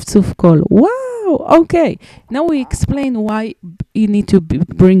בצפצוף קול. Wow, okay. Now we explain why you need to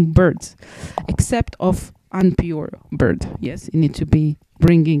bring birds, except of unpure bird. Yes, you need to be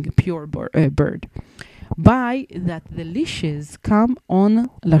bringing pure bird. By that the leashes come on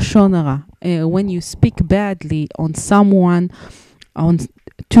lashon hara. When you speak badly on someone,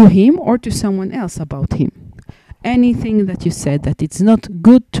 to him or to someone else about him, anything that you said that it's not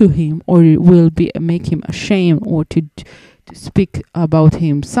good to him or will make him ashamed, or to speak about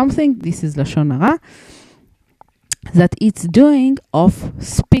him something, this is lashon hara, that it's doing of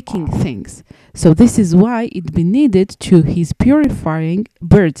speaking things. So this is why it be needed to his purifying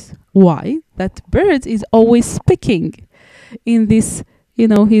birds. Why? That birds is always speaking in this,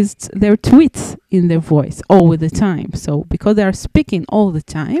 their tweets in their voice all the time. So because they are speaking all the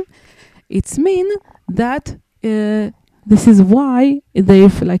time, it's mean that this is why they're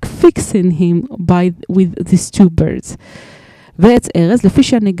like fixing him with these 2 birds. ועץ ארז, לפי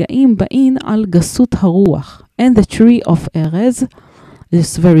שהנגעים באים על גסות הרוח. And the tree of ארז,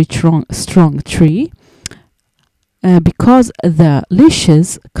 this very strong tree, because the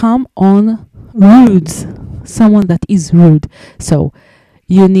leashes come on rudes, someone that is rude. So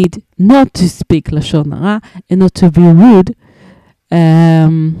you need not to speak lashon hara and not to be rude.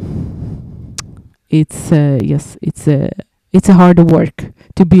 It's a hard work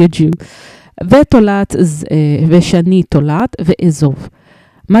to be a Jew. ותולעת ושני תולעת ואזוב.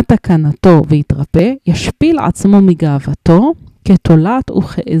 מה תקנתו ויתרפא, ישפיל עצמו מגאוותו כתולעת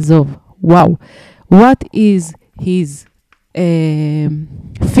וכאזוב. Wow. What is his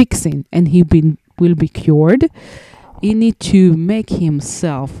fixing, and will be cured? He need to make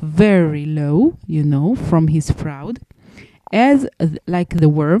himself very low, from his proud, as like the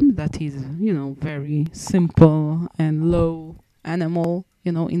worm that is, very simple and low animal,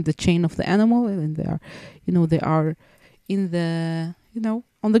 in the chain of the animal, and they are in the,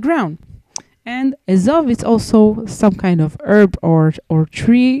 on the ground. And Ezov is also some kind of herb or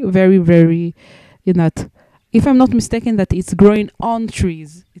tree, very, very, if I'm not mistaken, that it's growing on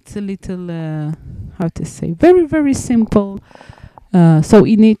trees. It's a little, how to say, very, very simple. So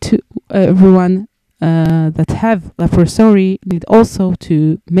you need to, everyone that have laparoscopy need also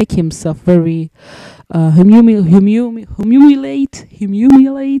to make himself very humiliate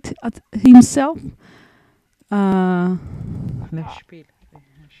himself. To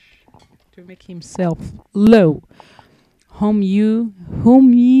make himself low.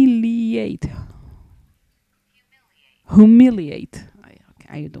 Humiliate.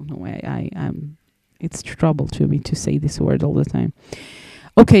 I don't know why I'm. It's trouble to me to say this word all the time.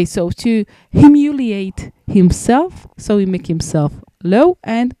 Okay, so to humiliate himself, so he make himself low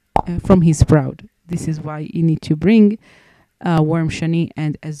and from his proud. This is why you need to bring worm shani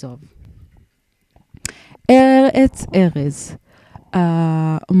and azov. עץ ארז.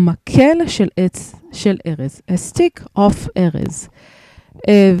 מקל של ארז. A stick of ארז.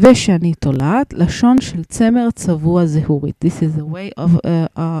 ושני תולעת, לשון של צמר צבוע זהורית. This is a way of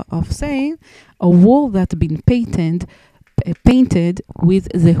saying a wool that been painted with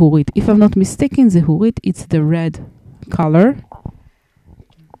zehurit. If I'm not mistaken, zehurit, it's the red color.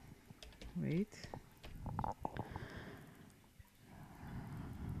 Wait.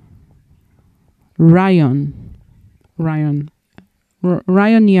 Rayon yarn.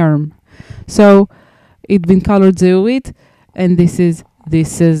 So it's been colored zehurit, and this is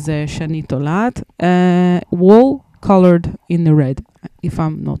shani tolat, wool colored in the red, if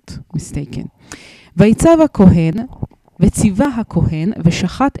I'm not mistaken. ויצב הכהן וציווה הכהן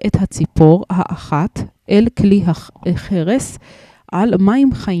ושחט את הציפור האחת אל כלי החרס על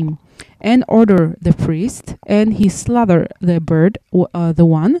מים חיים, and order the priest, and he slaughtered the bird, the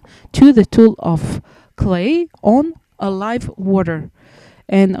one, to the tool of clay on a live water.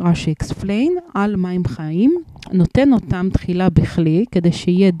 And Rashi explain, על מים חיים, נותן אותם תחילה בכלי, כדי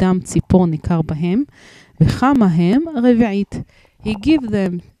שיהיה דם ציפור ניכר בהם, וכמה הם רביעית. He give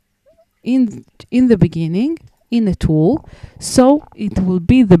them in the beginning in a tool, so it will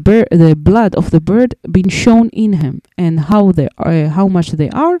be the blood of the bird being shown in him, and how much they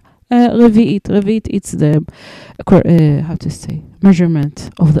are. Revit, it's the how to say measurement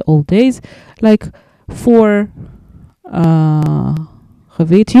of the old days, like for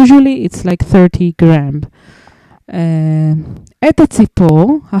revit. Usually it's like 30 gram. את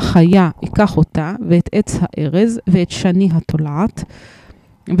הציפור החיה ייקח אותה ואת עץ הארז ואת שני התולעת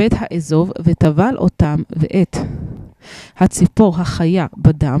ואת האזוב וטבל אותם ואת הציפור החיה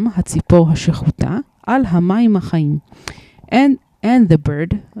בדם, הציפור השחוטה על המים החיים. And the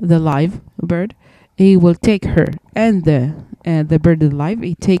bird, the live bird, he will take her, and the bird alive,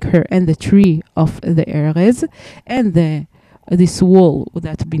 he take her and the tree of the erez and this wool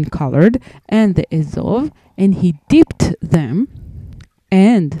that's been colored and the ezov, and he dipped them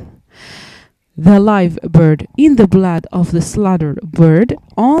and the live bird in the blood of the slaughtered bird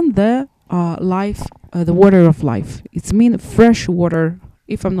on the the water of life. It's mean fresh water,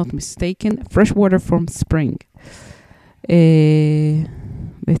 if I'm not mistaken, fresh water from spring.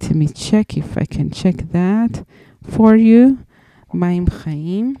 Let me check if I can check that for you. מים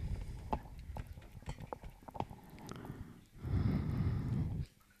חיים.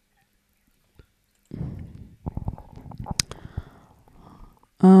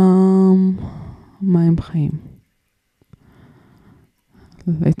 מים חיים.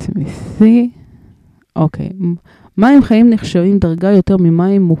 Let me see. Okay. מים חיים נחשבים דרגה יותר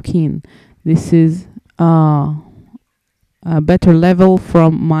ממים מוקין. This is a better level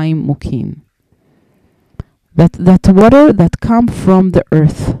from מים מוקין. That water that come from the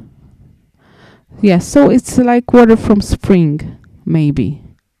earth. Yes, so it's like water from spring, maybe.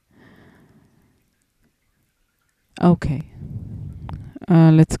 Okay.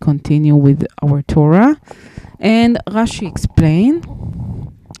 Let's continue with our Torah. And Rashi explain.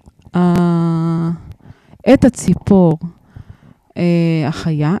 את הציפור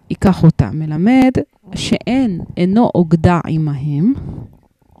החיה ייקח אותה, מלמד שאינו עוגדה עמהם.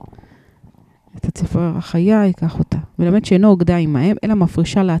 את הציפור החיה ייקח אותה, מלמד שאינו עוגדה עמהם, אלא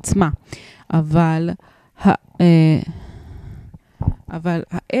מפרישה לעצמה. אבל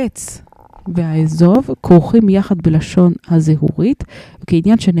העץ והאזוב כרוכים יחד בלשון הזהורית,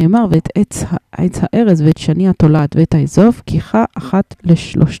 וכעניין שנאמר, ואת עץ הארז ואת שני התולעת ואת האזוב, כיחה אחת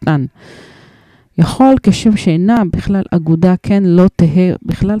לשלושתן. יכול כשם שאינה בכלל אגודה, כן לא תהה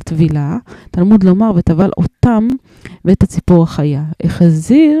בכלל טבילה, תלמוד לומר וטבל אותם ואת הציפור החיה.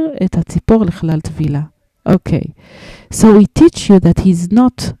 החזיר את הציפור לכלל טבילה. Okay. So we teach you that he's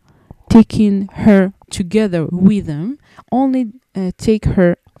not taking her together with them, only take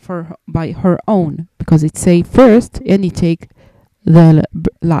her by her own, because it say first, and he take the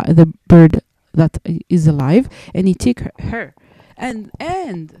bird that is alive, and he take her and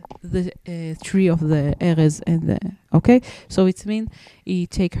the tree of the erez and the okay. So it means he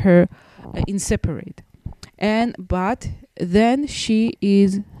take her in separate, but then she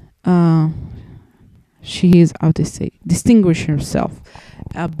is how to say distinguish herself.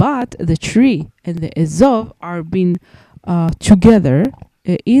 But the tree and the ezov are being together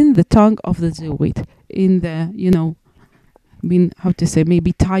in the tongue of the Zehurit, in the been how to say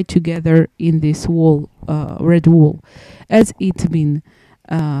maybe tied together in this wool, red wool, as it been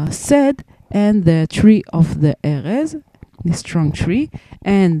said. And the tree of the erez, the strong tree,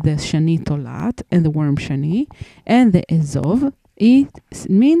 and the shani tolat, and the worm shani, and the ezov, it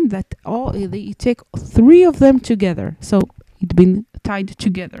means that you take three of them together, so it been tied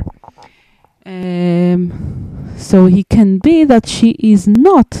together. So he can be that she is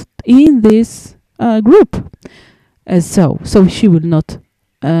not in this group, as so she will not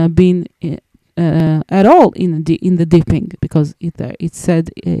be at all in the dipping, because it said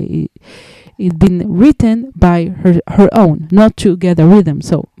it been written by her own, not together with them.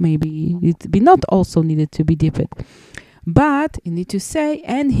 So maybe it be not also needed to be dipped. But you need to say,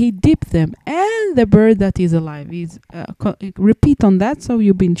 and he dipped them, and the bird that is alive is repeat on that, so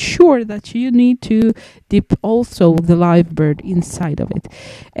you've been sure that you need to dip also the live bird inside of it,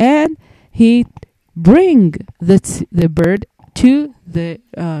 and he bring the bird to the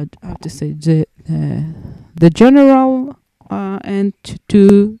how to say the general and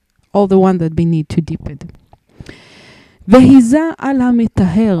to all the one that we need to dip it. והיזה על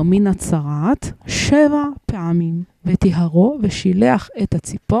המטהר מן הצרעת 7 פעמים, וטהרו ושילח את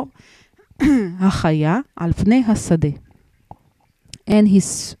הציפור החיה על פני השדה. And he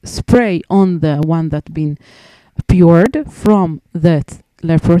spray on the one that been pured from that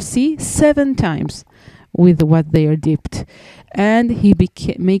leprosy 7 times with what they are dipped. And he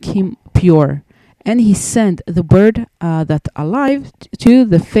make him pure. And he sent the bird that alive to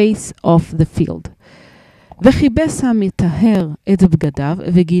the face of the field. וכיבס המטהר את בגדיו,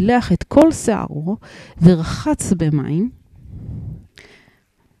 וגילח את כל שערו, ורחץ במים,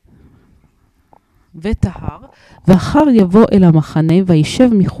 וטהר, ואחר יבוא אל המחנה, וישב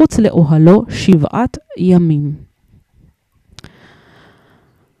מחוץ לאוהלו 7 ימים.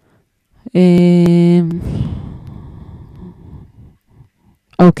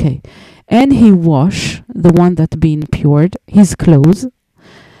 Okay. And he washed the one that been pured, his clothes.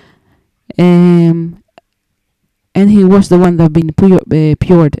 And he washed the one that been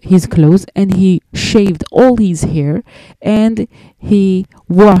pured, his clothes. And he shaved all his hair. And he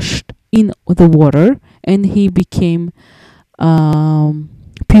washed in the water. And he became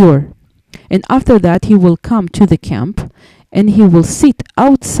pure. And after that, he will come to the camp. And he will sit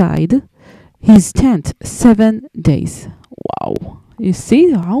outside his tent 7 days. Wow. You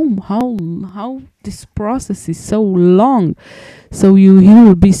see how this process is so long. So he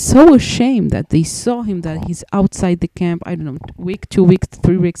will be so ashamed that they saw him, that he's outside the camp. I don't know, week, 2 weeks,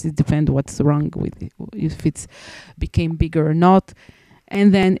 3 weeks. It depends what's wrong with it, if it's became bigger or not.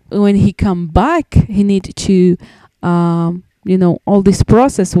 And then when he come back, he need to, all this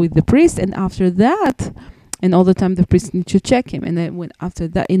process with the priest. And after that, and all the time the priest need to check him. And then when after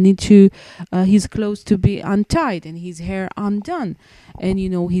that, he need to his clothes to be untied and his hair undone, and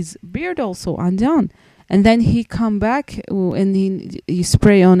his beard also undone. And then he come back and he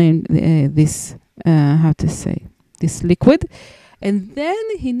spray on him this this liquid, and then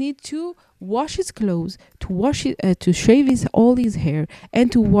he need to wash his clothes, to shave all his hair,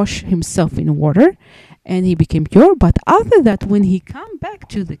 and to wash himself in water. And he became pure. But after that, when he come back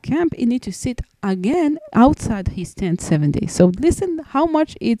to the camp, he need to sit again outside his tent 7 days. So listen how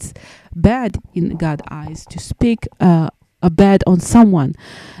much it's bad in God's eyes to speak a bad on someone,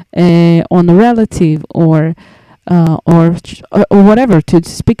 on a relative, or whatever, to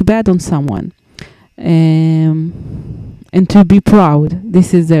speak bad on someone, and to be proud.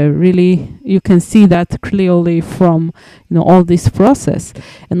 This is really, you can see that clearly from all this process.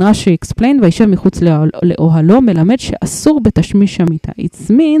 And Rashi explained, וישב מחוץ לאוהלו מלמד שאסור בתשמיש המיטה. It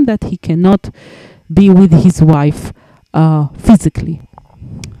means that he cannot be with his wife physically.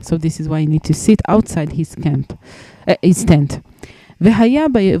 So this is why he need to sit outside his camp, his tent. והיה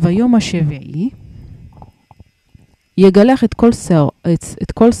ביום השביעי יגלח את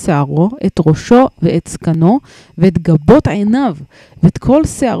כל שערו, את ראשו ואת זקנו, ואת גבות עיניו, ואת כל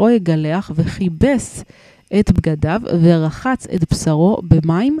שערו יגלח, וכיבס את בגדיו, ורחץ את בשרו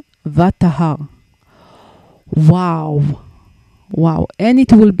במים, וטהר. Wow. And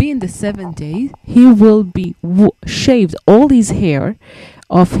it will be in the 7th day, he will be shaved all his hair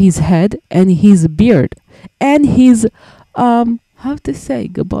of his head, and his beard, and his, how to say,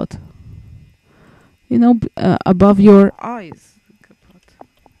 gabot? Above your eyes.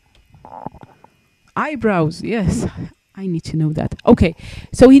 Eyebrows, yes. I need to know that. Okay,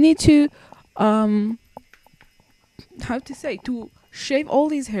 so he need to, to shave all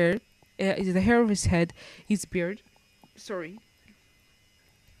his hair, the hair of his head, his beard,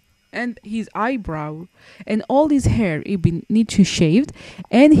 and his eyebrow, and all his hair, he need to shaved,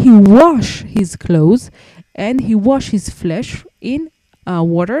 and he wash his clothes, and he wash his flesh in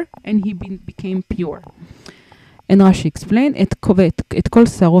water, and he became pure. And Rashi explained, את כל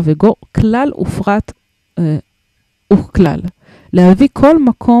שערו וגו, כלל ופרט וכלל. להביא כל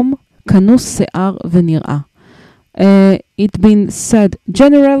מקום כנוס שיער ונראה. It been said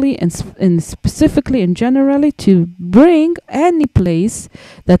generally and specifically and generally to bring any place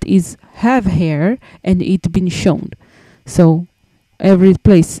that is have hair, and it been shown. So every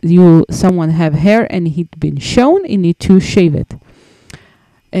place someone have hair and it been shown, you need to shave it.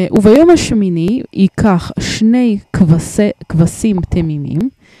 וביום השמיני ייקח 2 כבשים תמימים,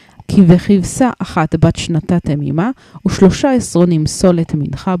 כי וכבשה אחת בת שנתה תמימה, ו3 עשרונים סולת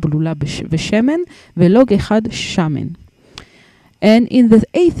מנחה בלולה ושמן, ולוג אחד שמן. And in the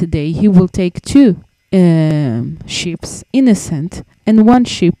 8th day he will take 2 sheep, innocent, and 1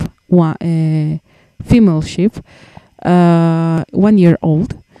 sheep, female sheep, 1 year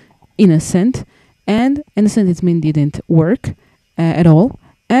old, innocent, and innocent it means didn't work at all,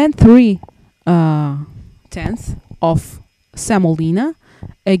 and 3 tenths of semolina,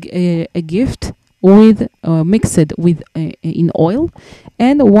 a gift with mixed with in oil,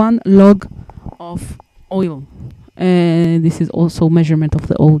 and 1 log of oil. This is also measurement of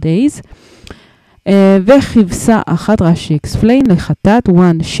the old days. וכבשה אחת, Rashi explain, לחטאת,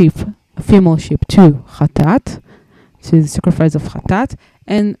 1 sheep, female sheep, to חטאת, to the sacrifice of חטאת,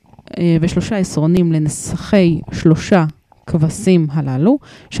 and ו3 עשרונים לנסחי 3 כבשים הללו,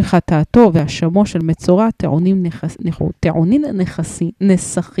 שחטאתו והשמו של מצורע טעונים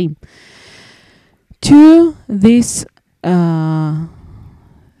נסחים. To these 3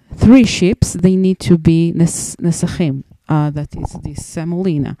 ships, they need to be nesachim. That is this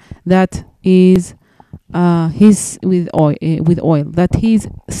semolina. That is his with oil. That his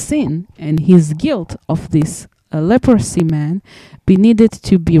sin and his guilt of this leprosy man be needed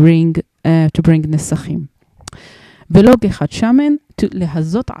to bring nesachim. ולא גחת שמן,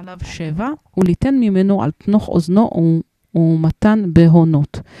 להזות עליו 7, וליתן ממנו על תנוך אוזנו ומתן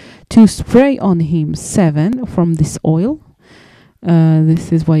בהונות. To spray on him 7 from this oil.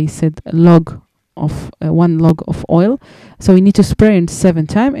 This is why he said one log of oil. So we need to spray it 7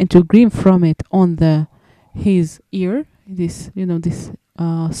 times and to green from it on his ear, this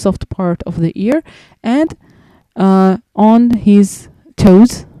soft part of the ear, and on his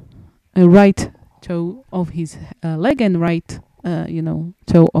toes, right toe of his leg and right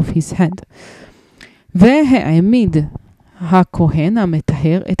toe of his hand. והעמיד הכהן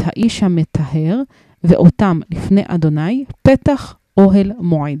המטהר את האיש המטהר ואותם לפני אדוני פתח אוהל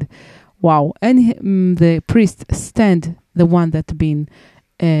מועד. Wow. And the priest stand the one that been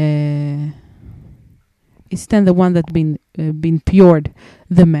pured,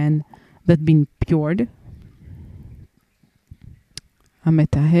 the man that been pured.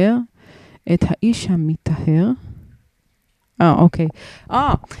 המטהר את האיש המטהר. Okay.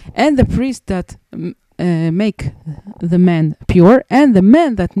 And the priest that make the man pure, and the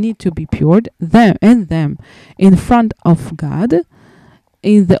men that need to be pured, them in front of God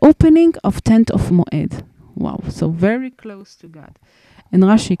in the opening of tent of Moed. Wow, so very close to God. And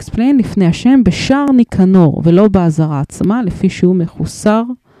Rashi explain, לפני השם בשער ניקנור ולא בעזרה עצמה, לפי שהוא מחוסר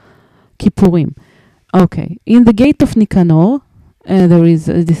כיפורים. Okay, in the gate of Nicanor,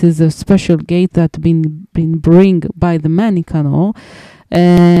 this is a special gate that been bring by the man Nicanor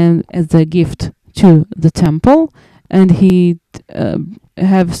as a gift to the temple, and he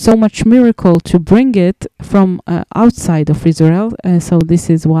have so much miracle to bring it from outside of Israel. So this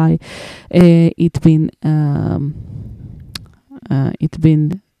is why it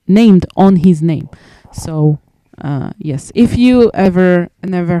been named on his name. So yes, if you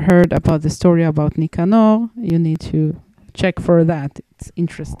never heard about the story about Nicanor, you need to check for that. It's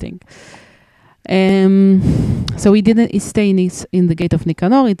interesting. So he didn't stay in the gate of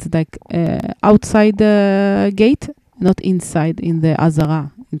Nicanor. It's like outside the gate, not inside in the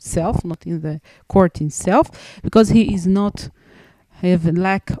Azara itself, not in the court itself, because he is not have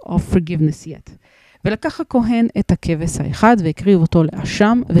lack of forgiveness yet. ולקח הכהן את הכבש האחד והקריב אותו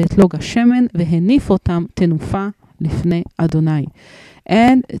לאשם ואת לוג השמן והניף אותם תנופה לפני אדוני.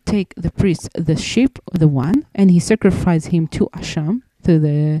 And take the priest the sheep, the one, and he sacrificed him to Asham, to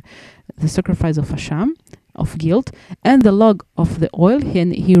the sacrifice of Asham, of guilt, and the log of the oil,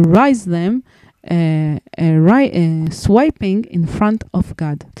 and he raised them swiping in front of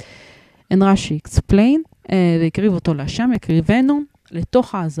God. And Rashi explained, והקריב אותו לאשם, יקריבנו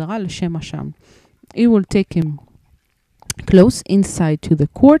לתוך העזרה לשם אשם. He will take him close inside to the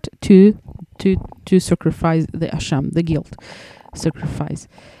court to sacrifice the Asham, the guilt sacrifice.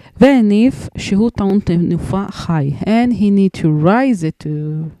 והניף שהוא טעון תנופה חי, and he need to rise it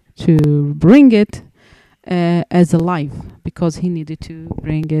to bring it as alive, because he needed to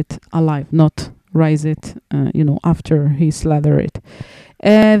bring it alive, not rise it after he slather it.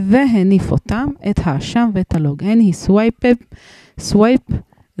 והניף אותם את האשם ואת הלוג, and he swipe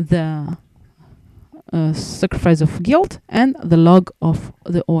the sacrifice of guilt and the log of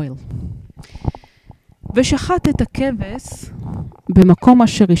the oil. ושחט את הכבש במקום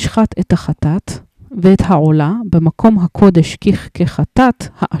אשר ישחט את החטאת ואת העולה במקום הקודש כחטאת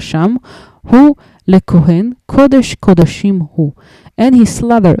האשם הוא לכהן קודש קודשים הוא. And he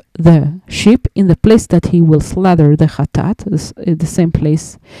slaughtered the sheep in the place that he will slaughter the chatat, the same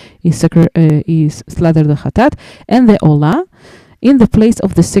place he slaughtered the chatat, and the ola in the place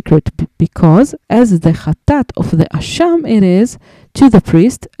of the secret, because as the chatat of the asham it is to the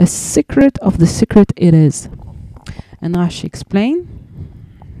priest, a secret of the secret it is. And Rashi explain,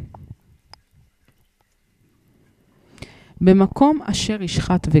 במקום אשר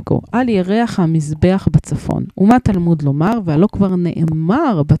ישחט וגו, על ירח המזבח בצפון. ומה תלמוד לומר, והלא כבר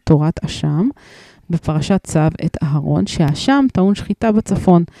נאמר בתורת אשם, בפרשת צו את אהרון, שהאשם טעון שחיטה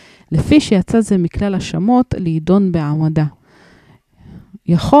בצפון, לפי שיצא זה מכלל השמות להידון בעמדה.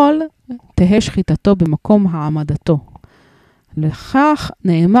 יכול תהא שחיטתו במקום העמדתו. לכך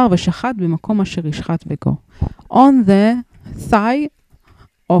נאמר ושחט במקום אשר ישחט וגו. On the thigh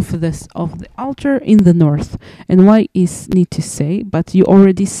of the altar in the north. And why is need to say? But you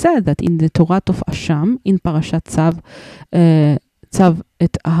already said that in the Torah of Asham, in Parashat Tzav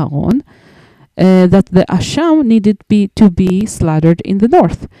et Aharon, that the asham needed to be slaughtered in the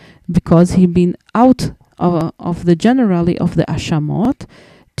north, because he'd been out of the generally of the ashamot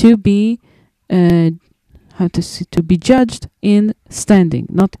to be to be judged in standing,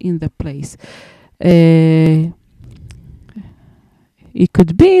 not in the place. It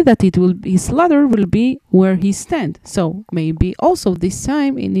could be that his slaughter will be where he stands. So maybe also this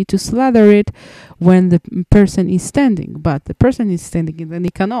time you need to slaughter it when the person is standing, but the person is standing in the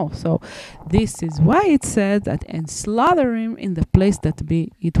nikano. So this is why it says that, and slaughter him in the place that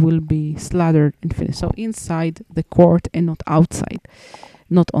it will be slaughtered and finished. So inside the court and not outside,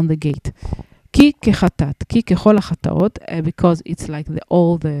 not on the gate. Ki kechatat, ki kechol hachataot, because it's like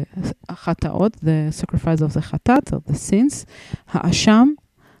all the chataot, the sacrifice of the chatat, of the sins. Ha'asham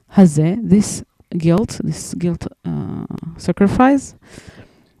hazeh, this guilt sacrifice,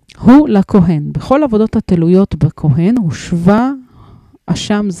 hu lakohen. בכל עבודות התלויות בכהן, הושווה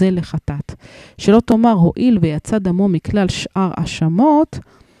אשם זה לחטאת. שלא תאמר, הואיל ויצא דמו מכלל שאר אשמות,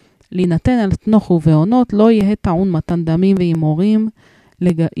 להינתן על תנוך ובעונות, לא יהיה טעון מתן דמים ואימורים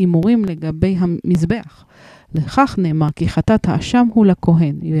לגבי המזבח. לכך נאמר כי חטאת האשם הוא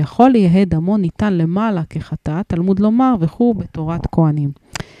לכהן. יכול יהיה דמו ניתן למעלה כחטאת, תלמוד לומר וכו' בתורת כהנים.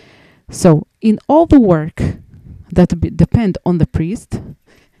 So, in all the work that depend on the priest,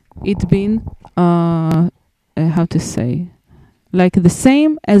 it's been, how to say, like the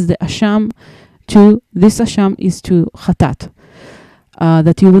same as the asham to, this asham is to chatat.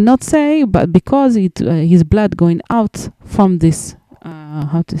 That you will not say, but because his blood going out from this,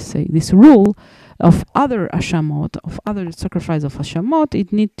 how to say, this rule of other ashamot, of other sacrifice of ashamot,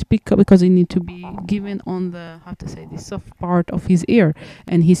 it need to be, because it need to be given on the, how to say, the soft part of his ear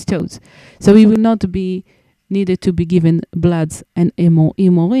and his toes. So he will not be needed to be given bloods and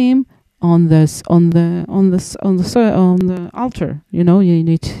imorim on the altar. You know, you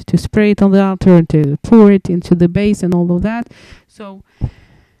need to spray it on the altar, to pour it into the base and all of that. So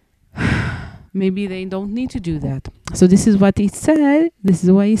maybe they don't need to do that. So this is what it said. This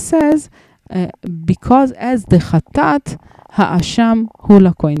is why he says, because as the chatat ha'asham hu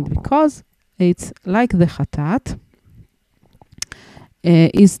lakohen, because it's like the chatat,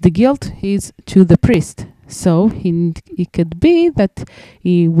 is the guilt is to the priest. So it could be that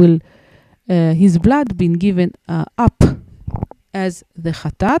he will his blood been given up as the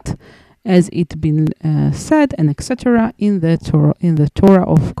chatat, as it been said, and etc. in the Torah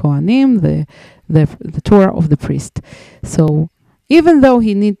of Kohanim, the Torah of the priest. So even though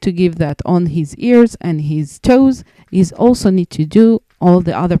he need to give that on his ears and his toes, he also need to do all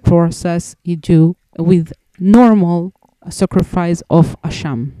the other process he do with normal sacrifice of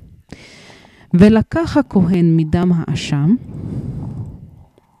asham. ולקח הכהן מדם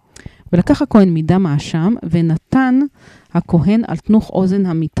האשם, ונתן הכהן על תנוך אוזן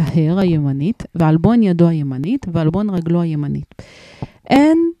המטהר הימנית, ועל בון ידו הימנית, ועל בון רגלו הימנית.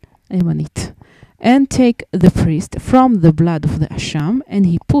 And take the priest from the blood of the asham, and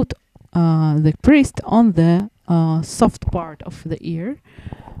he put the priest on the soft part of the ear,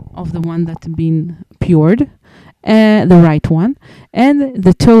 of the one that been pured, the right one, and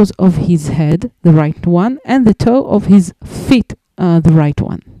the toes of his head, the right one, and the toe of his feet, the right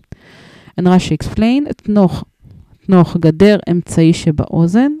one. And Rashi explained, תנוך גדר אמצעי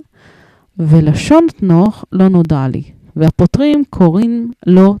שבאוזן, ולשון תנוך לא נודע לי, והפותרים קוראים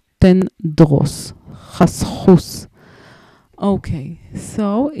לו תן דרוס, חסחוס. Okay,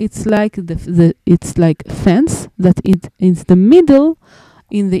 so it's like it's like fence that it is the middle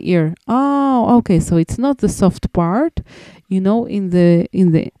in the ear. Oh, okay, so it's not the soft part, you know, in the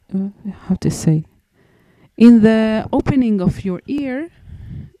how to say, in the opening of your ear,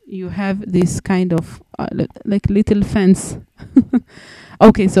 you have this kind of like little fence.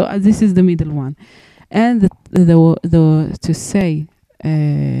 Okay, so this is the middle one, and the to say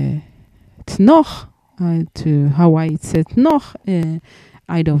tnoch, to how I said tnoch,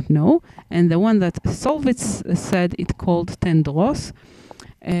 I don't know, and the one that Solvitz said it called tendros.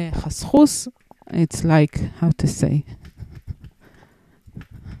 Chaschus, it's like, how to say,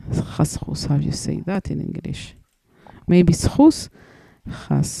 chaschus, how do you say that in English? Maybe schus,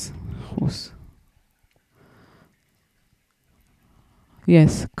 chaschus.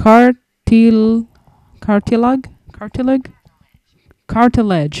 Yes, cartilage.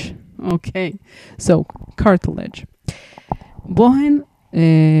 Okay, so cartilage. Bohen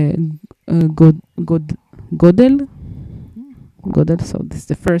godel. So this is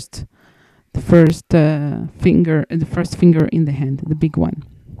the first finger in the hand, the big one.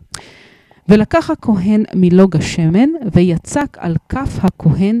 ולקח הכהן מלוג השמן ויצק על כף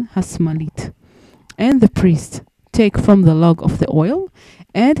הכהן השמאלית. And the priest take from the log of the oil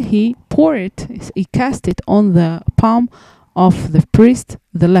and he cast it on the palm of the priest,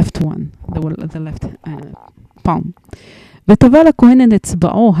 the left one, the left palm. וטבל הכהן את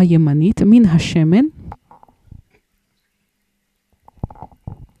אצבעו הימנית מן השמן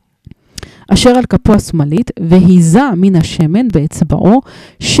אשר על כפו השמאלית, והיזה מן השמן באצבעו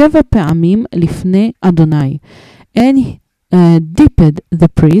 7 פעמים לפני אדוני. And dipped the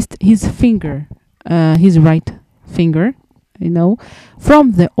priest his finger, his right finger,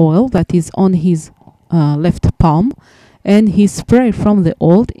 from the oil that is on his left palm, and he sprayed from the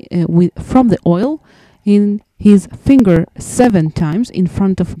oil in his finger 7 times in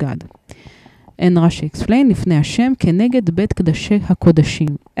front of God. And Rashi explained, לפני השם כנגד בית קדשי הקודשים,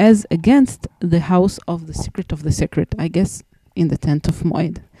 as against the house of the secret, I guess in the tent of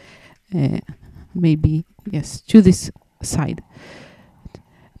Moed. Maybe, yes, to this side.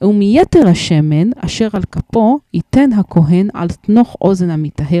 ומיתר השמן אשר על כפו ייתן הכהן על תנוך אוזן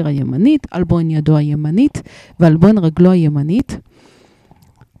המטהר הימנית, על בוין ידו הימנית ועל בוין רגלו הימנית,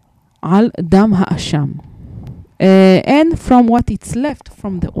 על דם האשם. And from what is left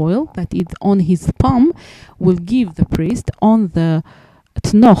from the oil that is on his palm will give the priest on the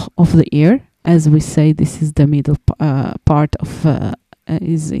tnoch of the ear, as we say this is the middle part of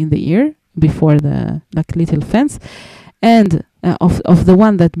is in the ear before the little fence, and of the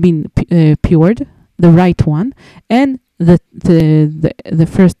one that been pured, the right one, and the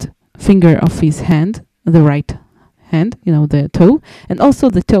first finger of his hand, the right hand, the toe, and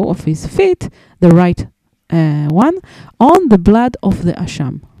also the toe of his feet, the right one, on the blood of the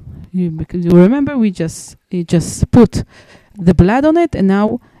asham. Because you remember we just put the blood on it, and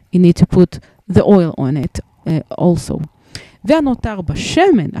now you need to put the oil on it also. והנותר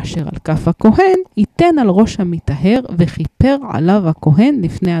בשמן אשר על כף הכהן ייתן על ראש המטהר וכיפר עליו הכהן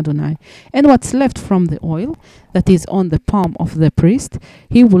לפני אדוני. And what's left from the oil that is on the palm of the priest,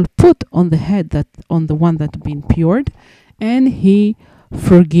 he will put on the head on the one that been pured, and he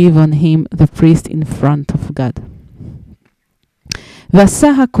forgive on him the priest in front of God.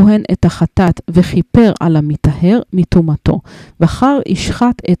 ועשה הכהן את החטאת וכיפר על המטהר מטומאתו, ואחר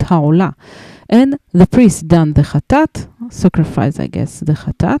ישחט את העולה. And the priest done the chatat, sacrifice, I guess, the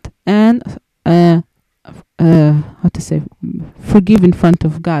chatat, and forgive in front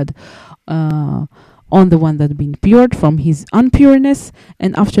of God on the one that been pured from his unpureness,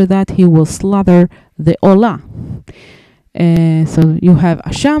 and after that he will slaughter the olah. So you have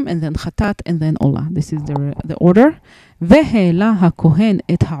asham, and then chatat, and then olah. This is the order. והעלה הכהן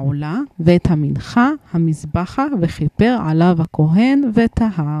את העולה ואת המנחה המזבחה וכיפר עליו הכהן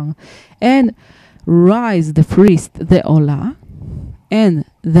וטהר. And rise the priest the olah and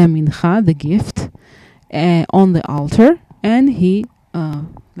the mincha, the gift, on the altar, and he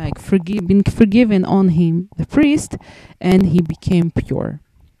been forgiven on him, the priest, and he became pure.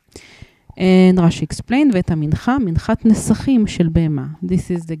 And Rashi explained, ואת המנחה, מנחת נסכים של בהמה. This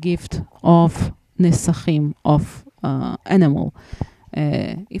is the gift of נסכים, of animal.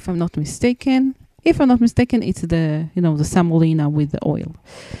 If I'm not mistaken, it's the the semolina with the oil.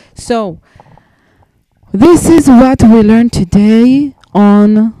 So this is what we learned today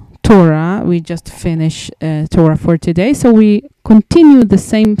on Torah. We just finished Torah for today, so we continue the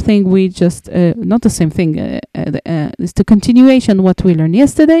same thing. We just not the same thing. It's the continuation what we learned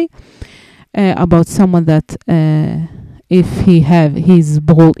yesterday about someone that if he have his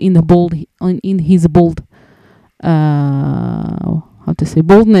boldness,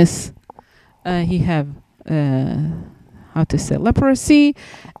 he have leprosy,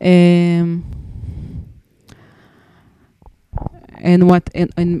 and what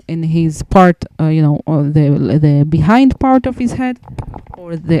in his part, or the behind part of his head,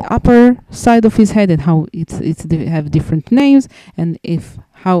 or the upper side of his head, and how they have different names, and if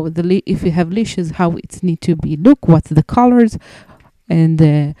you have leashes, how it need to be look, what's the colors, and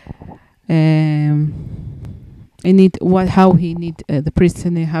how he need the priest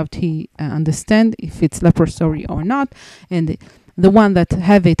and how to understand if it's leprosy or not, and the one that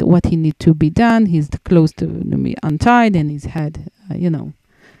have it, what he need to be done, his clothes to be untied, and his head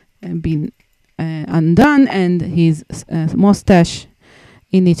been undone, and his mustache,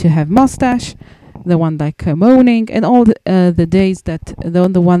 he need to have mustache, the one like mourning, and all the days that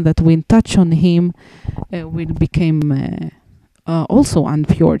the one that will touch on him will become also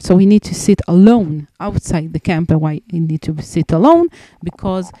unpure. So he need to sit alone outside the camp. And why he need to sit alone?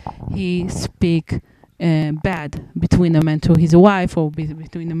 Because he speak bad between a man to his wife, or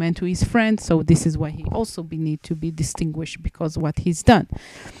between a man to his friend. So this is why he also need to be distinguished, because what he's done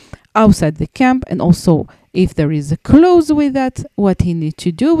outside the camp, and also if there is a clothes with that, what he need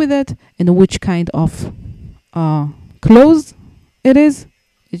to do with it, and which kind of clothes it is,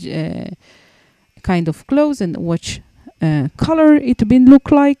 kind of clothes and which color it been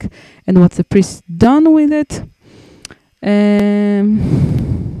look like and what the priest done with it.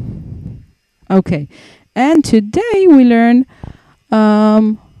 Okay, and today we learn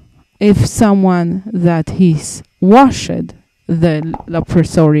if someone that he's washed the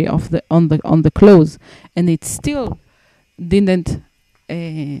leprosy of the on the clothes and it still didn't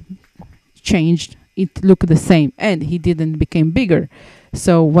changed, it looked the same and he didn't become bigger.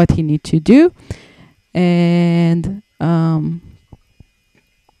 So what he need to do, and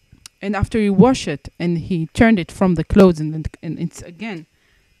after he wash it and he turned it from the clothes and it's again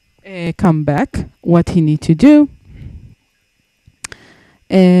come back, what he need to do,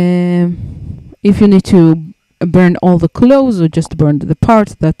 if you need to burn all the clothes or just burn the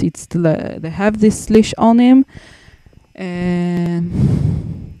parts that it's they have this leash on him,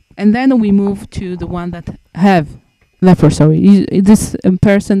 and then we move to the one that have leprosy. This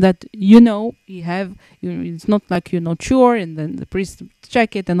person that he have, it's not like you're not sure, and then the priest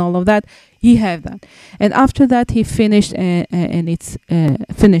check it and all of that. He have that, and after that he finished, and it's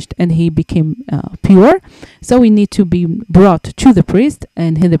finished, and he became pure. So we need to be brought to the priest,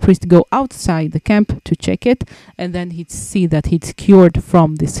 and the priest go outside the camp to check it, and then he'd see that he's cured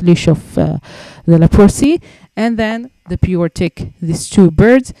from this leash of the leprosy, and then the pure take these 2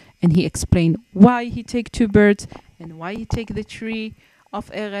 birds, and he explained why he take 2 birds. And why he take the tree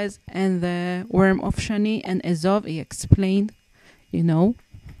of Erez and the worm of Shani and Ezov, he explained,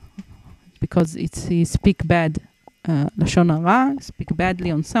 because he speak bad, Lashon Hara, speak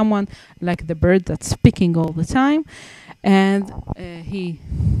badly on someone, like the bird that's speaking all the time. And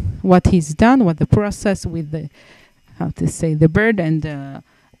what he's done, what the process with the bird and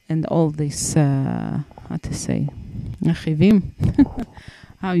all this, Rechivim.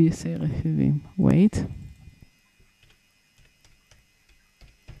 How you say Rechivim? Wait.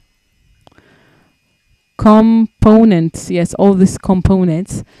 Components, yes, all these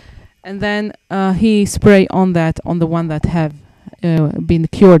components, and then he spray on the one that have been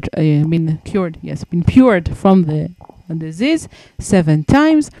pured from the disease 7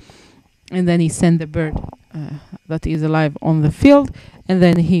 times, and then he send the bird that is alive on the field, and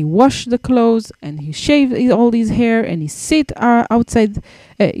then he wash the clothes and he shave all his hair and he sit outside.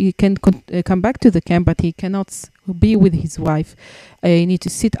 He can come back to the camp, but he cannot be with his wife. He need to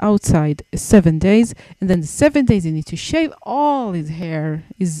sit outside 7 days, and then the 7 days he need to shave all his hair,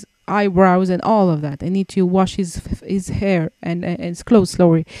 his eyebrows and all of that. I need to wash his hair and his clothes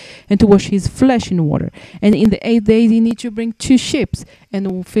slowly, and to wash his flesh in water. And in the 8 days he need to bring 2 sheep,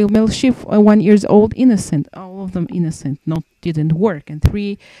 and female sheep 1 year old, innocent, all of them innocent, didn't work, and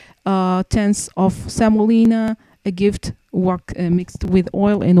 3 tenths of semolina, a gift mixed with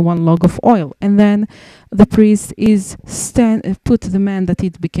oil, and 1 log of oil. And then the priest put the man that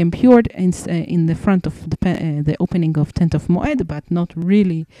it became pure in the front of the opening of tent of Moed, but not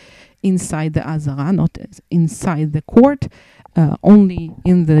really inside the Azara, not inside the court, only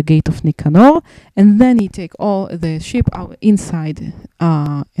in the gate of Nicanor. And then he take all the sheep out inside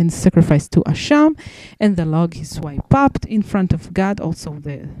and sacrifice to Hashem, and the log is wiped up in front of God, also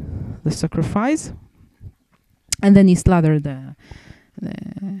the sacrifice. And then he slaughtered the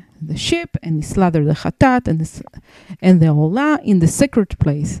sheep, and he slaughtered the chatat and the olah in the sacred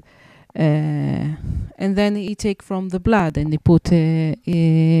place. And then he take from the blood and he put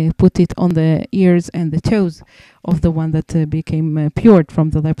it on the ears and the toes of the one that became pure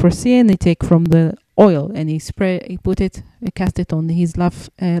from the leprosy, and he take from the oil and he cast it on his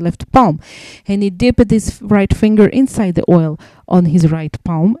left palm, and he dipped his right finger inside the oil on his right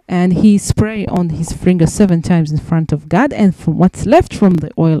palm, and he spray on his finger 7 times in front of God, and from what's left from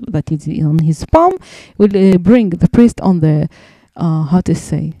the oil that is on his palm will bring the priest on the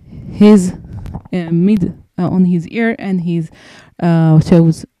his mid on his ear and his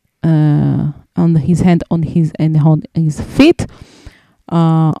toes, on his hand, on his feet,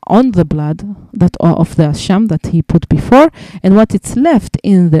 on the blood that of the Hashem that he put before, and what it's left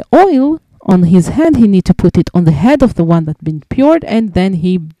in the oil on his hand, he need to put it on the head of the one that been pured, and then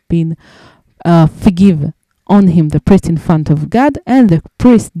he been forgive on him, the priest, in front of God, and the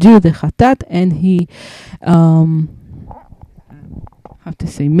priest do the chatat, and he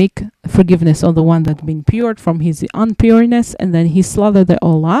make forgiveness on the one that been pured from his unpureness, and then he slaughter the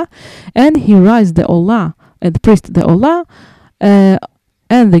olah, and he rise the olah, the priest the olah,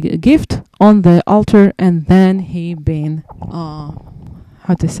 and the gift on the altar, and then he been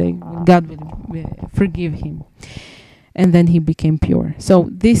God will forgive him, and then he became pure. So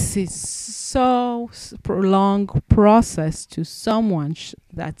this is so prolonged process to someone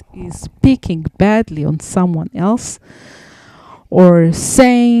that is speaking badly on someone else, or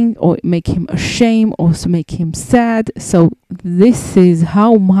saying, or make him ashamed, or make him sad. So this is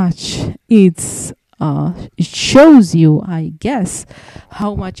how much it shows you, I guess,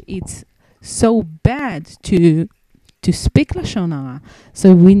 how much it's so bad to speak lashon hara.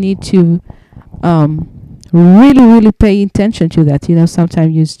 So we need to really pay attention to that.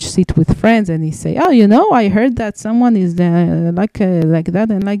 Sometimes you sit with friends and he say, "Oh, I heard that someone is like that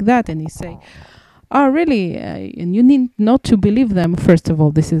and like that," and he say, "Oh, really?" And you need not to believe them. First of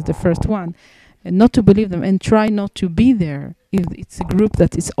all, this is the first one, and not to believe them, and try not to be there. If it's a group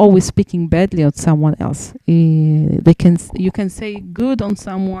that is always speaking badly on someone else, you can say good on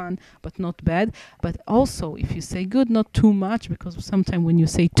someone, but not bad. But also, if you say good, not too much, because sometimes when you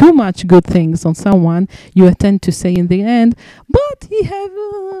say too much good things on someone, you tend to say in the end, "But he have,"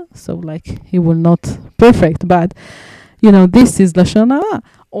 so like he will not perfect, but this is lashon hara.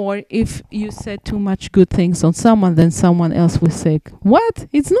 Or if you said too much good things on someone, then someone else will say, "What?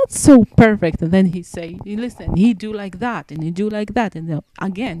 It's not so perfect." And then he say, "Listen, he do like that, and he do like that." And then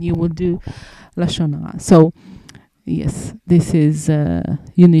again, you will do lashon hara. So, yes, this is,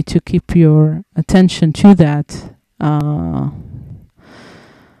 you need to keep your attention to that.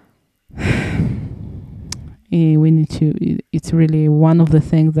 We need to, it's really one of the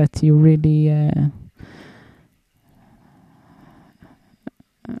things that you really...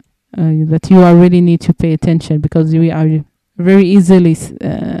 that you really need to pay attention, because we are very easily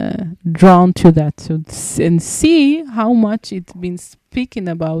drawn to that, and see how much it's been speaking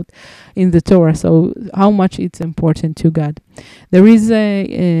about in the Torah. So how much it's important to God. There is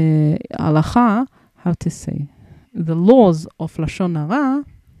a halacha, how to say, the laws of lashon hara.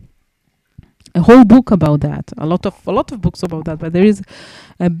 A whole book about that. A lot of books about that, but there is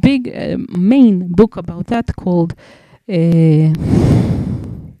a big main book about that called.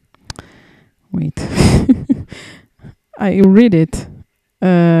 Wait, I read it,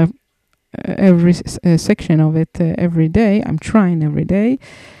 every section of it every day. I'm trying every day.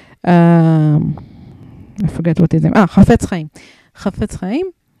 I forget what his name. Chafetz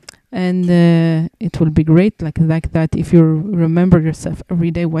Chaim. And it will be great like that. If you remember yourself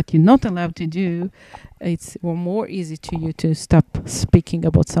every day what you're not allowed to do, it's more easy to you to stop speaking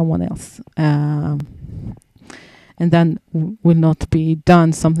about someone else. And then will not be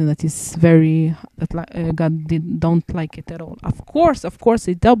done something that is very God don't like it at all. Of course,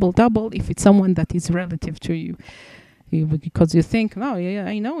 it double if it's someone that is relative to you, because you think, "No, yeah,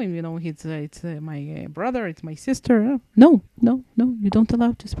 I know him. It's my brother, it's my sister." No, you don't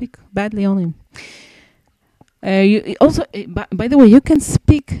allow to speak badly on him. You also, by the way, you can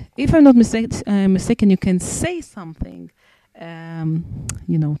speak. If I'm not mistaken, you can say something.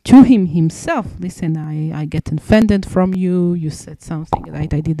 To him himself. "Listen, I get offended from you. You said something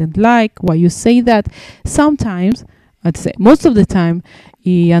that I didn't like. Why you say that?" Sometimes, I'd say most of the time,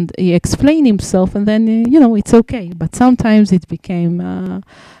 he explained himself, and then it's okay. But sometimes it became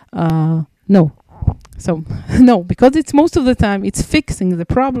no. So no, because it's most of the time it's fixing the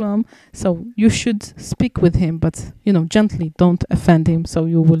problem. So you should speak with him, but gently. Don't offend him. So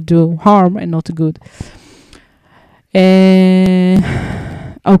you will do harm and not good.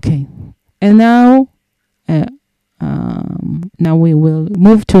 Okay, and now we will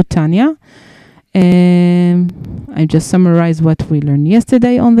move to Tania. I just summarize what we learned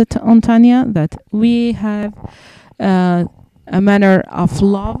yesterday on Tania, that we have a manner of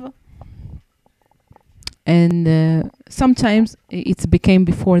love, and sometimes it became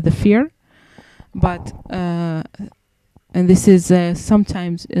before the fear, but and this is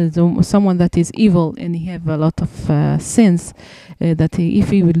sometimes someone that is evil and he have a lot of sins, that if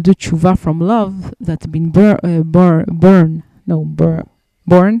he will do tshuva from love that's been born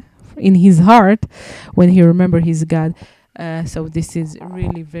in his heart when he remember his God. So this is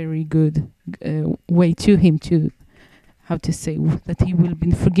really very good way to him to, how to say, that he will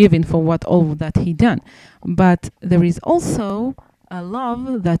be forgiven for all that he done. But there is also a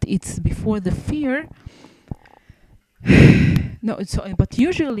love that it's before the fear. No, but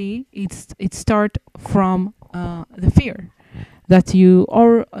usually it start from the fear that you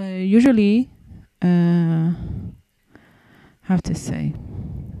are usually have to say.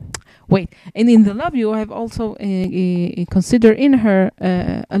 Wait, and in the love you have also consider in her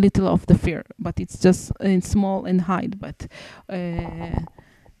a little of the fear, but it's just in small and hide. But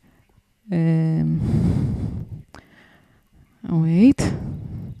wait,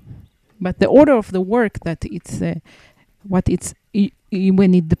 but the order of the work that it's. When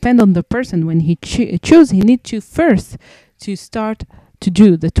it depends on the person, when he choose, he need to first to start to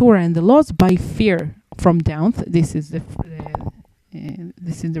do the Torah and the laws by fear from down. This is the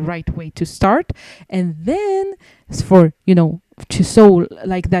right way to start, and then for so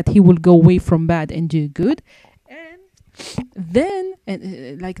like that he will go away from bad and do good. Then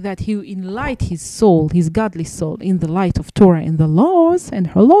like that he enlight his soul, his godly soul, in the light of Torah and the laws and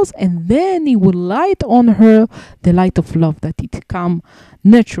her laws, and then he will light on her the light of love, that it come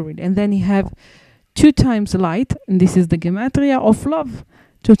naturally. And then he have 2 times light, and this is the gematria of love.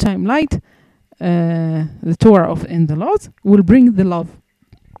 2 times light, the Torah and the laws will bring the love.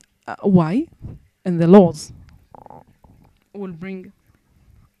 Why? And the laws will bring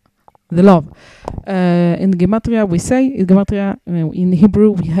the love. In gematria we say, in gematria in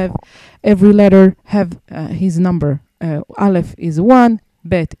Hebrew we have every letter have his number. Aleph is 1,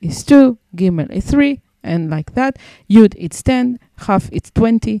 Bet is 2, Gimel is 3, and like that. Yud it's 10, Chaf it's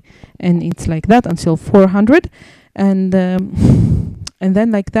 20, and it's like that until 400. And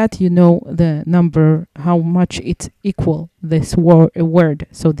then like that you know the number, how much it's equal, this word.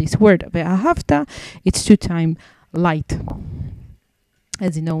 So this word ve'ahavta, it's 2 times light,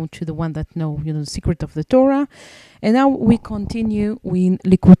 as you know, to the one that know, the secret of the Torah. And now we continue with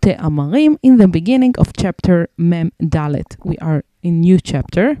Likutei Amarim in the beginning of chapter Mem Dalet. We are in new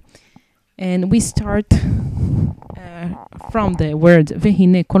chapter, and we start from the words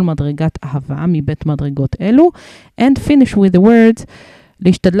Vehine kol madregat ahava mibet madregot elu, and finish with the words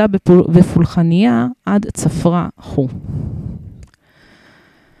להשתדלה בפולחניה עד צפרה חו.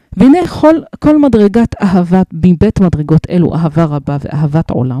 והנה כל מדרגת אהבה מבית מדרגות אלו, אהבה רבה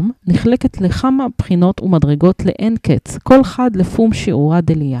ואהבת עולם, נחלקת לכמה בחינות ומדרגות לאין קץ, כל אחד לפום שיעורה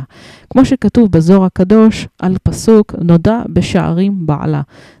דליה. כמו שכתוב בזוהר הקדוש על פסוק, נודע בשערים בעלה,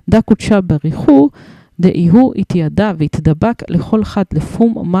 דה קודשה בריחו, דאיהו התיידע והתדבק לכל אחד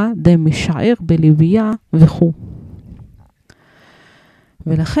לפום מה דמשער בלוויה וכו'.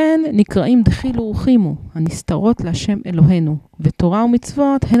 ולכן נקראים דחילו ורחימו, הנסתרות להשם אלוהינו, ותורה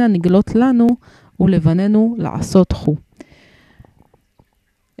ומצוות הן הנגלות לנו ולבנינו לעשות חו.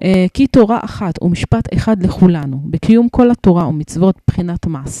 כי תורה אחת ומשפט אחד לכולנו, בקיום כל התורה ומצוות בחינת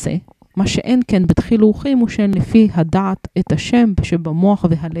מעשה, מה שאין כן בדחילו ורחימו שהן לפי הדעת את השם שבמוח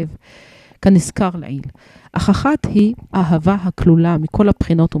והלב, כנזכר לעיל. אך אחת היא אהבה הכלולה מכל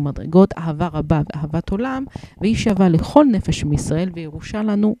הבחינות ומדרגות, אהבה רבה ואהבת עולם, והיא שווה לכל נפש מישראל וירושה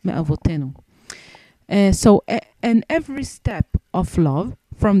לנו מאבותינו. So, and every step of love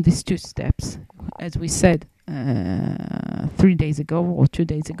from these 2 steps, as we said 3 days ago or 2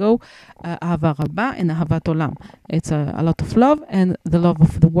 days ago, אהבה רבה and אהבת עולם. It's a lot of love and the love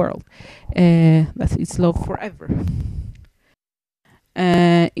of the world. It's love forever.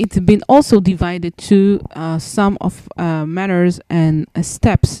 It's been also divided to some of manners and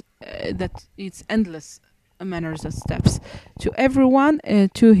steps, that it's endless manners and steps to everyone,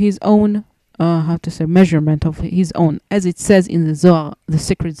 to his own measurement of his own, as it says in the Zohar, the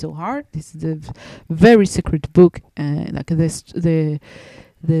secret Zohar. This is a very secret book, like this, the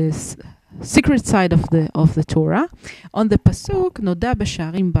secret side of the Torah. On the pasuk, noda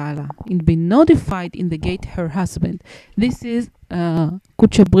b'sharim ba'ala, in being notified in the gate her husband. This is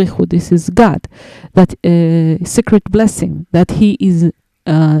Kudsha Brichu, this is God, that secret blessing, that he is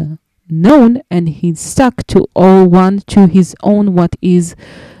known and he's stuck to all one, to his own, what is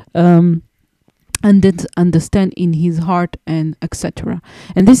and then understand in his heart, and etc.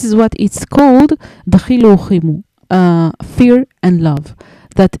 And this is what it's called Dachilu Chimu, fear and love,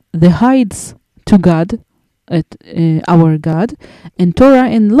 that the hides to God, our God, and Torah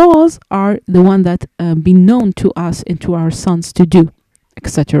and laws are the one that be known to us and to our sons to do,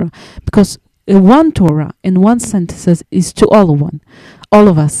 etc. Because one Torah and one sentences is to all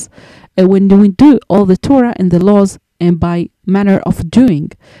of us. When we do all the Torah and the laws, and by manner of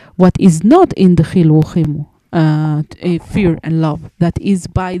doing what is not in the Chilu Chimu, fear and love, that is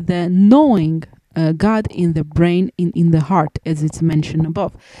by the knowing God in the brain, in the heart, as it's mentioned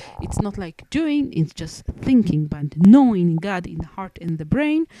above. It's not like doing, it's just thinking, but knowing God in the heart and the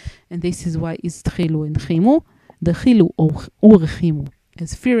brain. And this is why it's Tchilu and Chimu. The Chilu or Chimu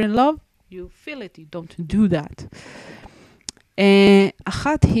is fear and love. You feel it, you don't do that.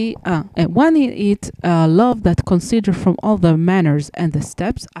 One is love that consider from all the manners and the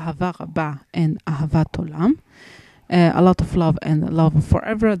steps, Ahava Rabba and Ahavat Olam. A lot of love and love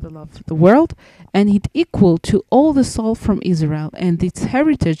forever, the love of the world, and it equal to all the soul from Israel and its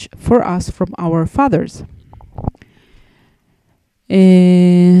heritage for us from our fathers.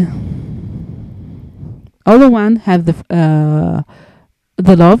 All the one have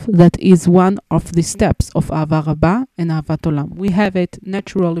the love that is one of the steps of Ahava Rabba and Ahavat Olam. We have it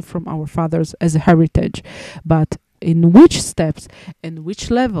naturally from our fathers as a heritage, but in which steps and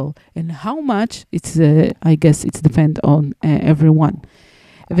which level and how much, it's I guess it's depend on everyone.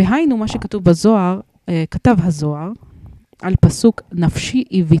 והיינו מה שכתוב בזוהר, כתב הזוהר, על פסוק נפשי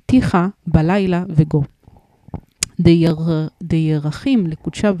הביתיך בלילה וגו. דירחים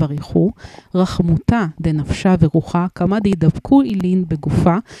לקודשה בריחו, רחמותה דנפשה ורוחה, כמה דידבקו אילין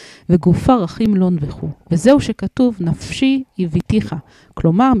בגופה, וגופה רחים לא נבחו. וזהו שכתוב נפשי הביתיך.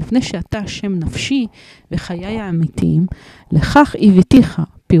 כלומר, מפני שאתה השם נפשי וחיי האמיתיים, לכך הביתיך.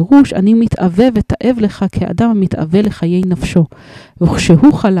 פירוש, אני מתאווה ותאב לך כאדם מתאווה לחיי נפשו.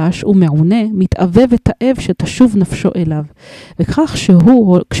 וכשהוא חלש ומעונה, מתאווה ותאב שתשוב נפשו אליו. וכך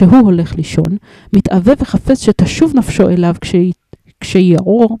כשהוא הולך לישון, מתאווה וחפש שתשוב נפשו אליו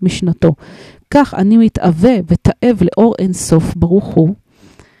כשיעור משנתו. כך אני מתאווה ותאב לאור אין סוף, ברוך הוא.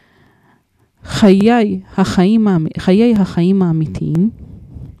 חיי החיים האמיתיים.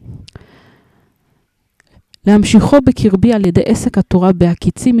 להמשיכו בקרבי על ידי עסק התורה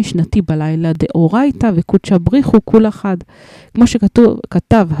בהקיצי משנתי בלילה, דאורייתא וקודשא בריחו כול אחד. כמו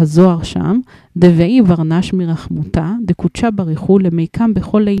שכתב הזוהר שם, דבעי ורנש מרחמותה, דקודשא בריחו למיקם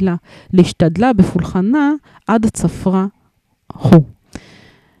בכל לילה, להשתדלה בפולחנה עד צפרה הוא.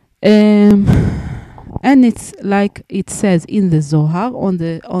 And it's like it says in the Zohar on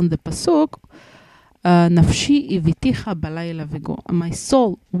the pasuk, נפשי הביתיך בלילה וגו. My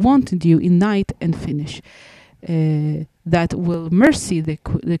soul wanted you in night and finish. That will mercy the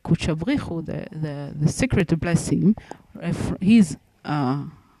kuchabrichu, the secret blessing, his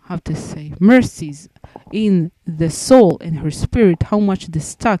how to say mercies in the soul and her spirit, how much they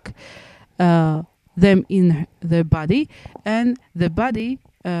stuck them in the body, and the body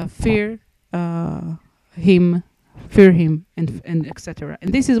fear him, and etc. And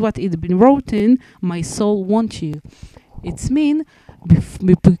this is what it's been wrote in, my soul wants you. It's mean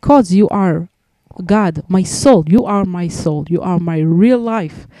because you are God, my soul, you are my soul, you are my real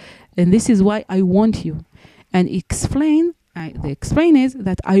life, and this is why I want you. And the explain is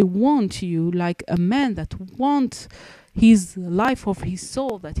that I want you like a man that wants his life of his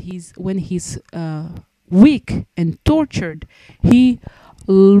soul, that when he's weak and tortured, he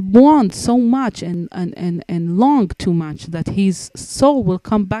wants so much and long too much that his soul will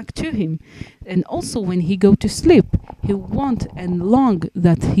come back to him. And also when he go to sleep, he want and long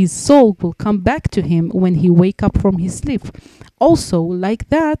that his soul will come back to him when he wake up from his sleep. Also like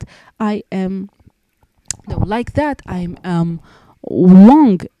that I am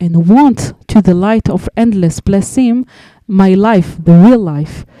long and want to the light of endless blessing, my life, the real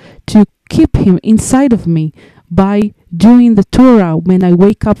life, to keep him inside of me by doing the Torah when I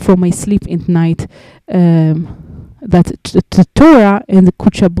wake up from my sleep at night. That the Torah and the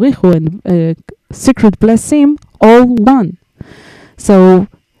Kudsha Brichu and secret blessing all one. So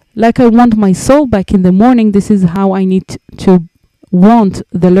like I want my soul back in the morning, this is how I need to want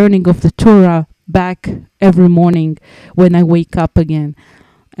the learning of the Torah back every morning when I wake up again.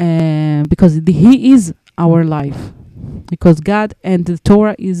 Because He is our life. Because God and the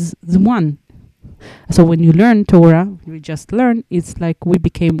Torah is the one. So when you learn Torah, we just learn, it's like we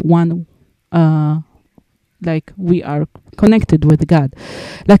became one, like we are connected with God.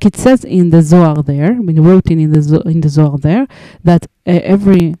 Like it says in the Zohar there, when you wrote in the Zohar there, that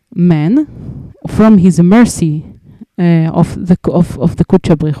every man, from his mercy of the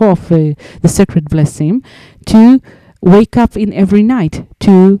Kudsha Brichu, of the sacred blessing, to wake up in every night,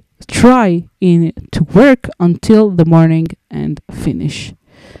 to try to work until the morning and finish.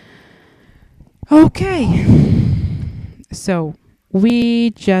 Okay, so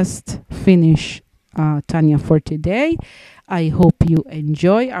we just finished Tania for today. I hope you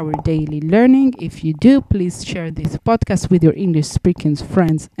enjoy our daily learning. If you do, please share this podcast with your English-speaking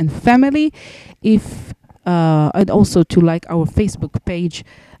friends and family. And also to like our Facebook page,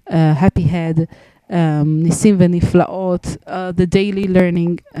 Happy Head, Nisim Veniflaot, the daily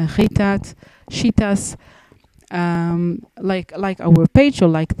learning, Chitas. Like our page, or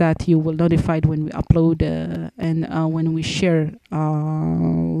like that you will notified when we upload and when we share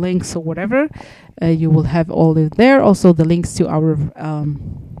links or whatever, you will have all it there. Also the links to our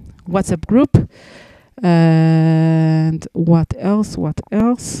WhatsApp group. And what else?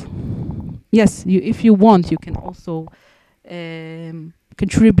 Yes, if you want, you can also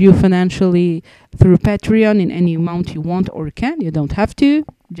contribute financially through Patreon in any amount you want or can. You don't have to,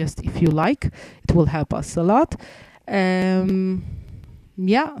 just if you like. It will help us a lot.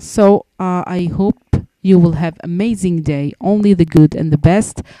 So I hope you will have amazing day, only the good and the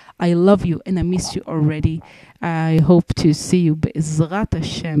best. I love you and I miss you already. I hope to see you Be'ezrat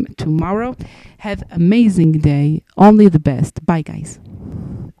Hashem tomorrow. Have amazing day, only the best. Bye guys.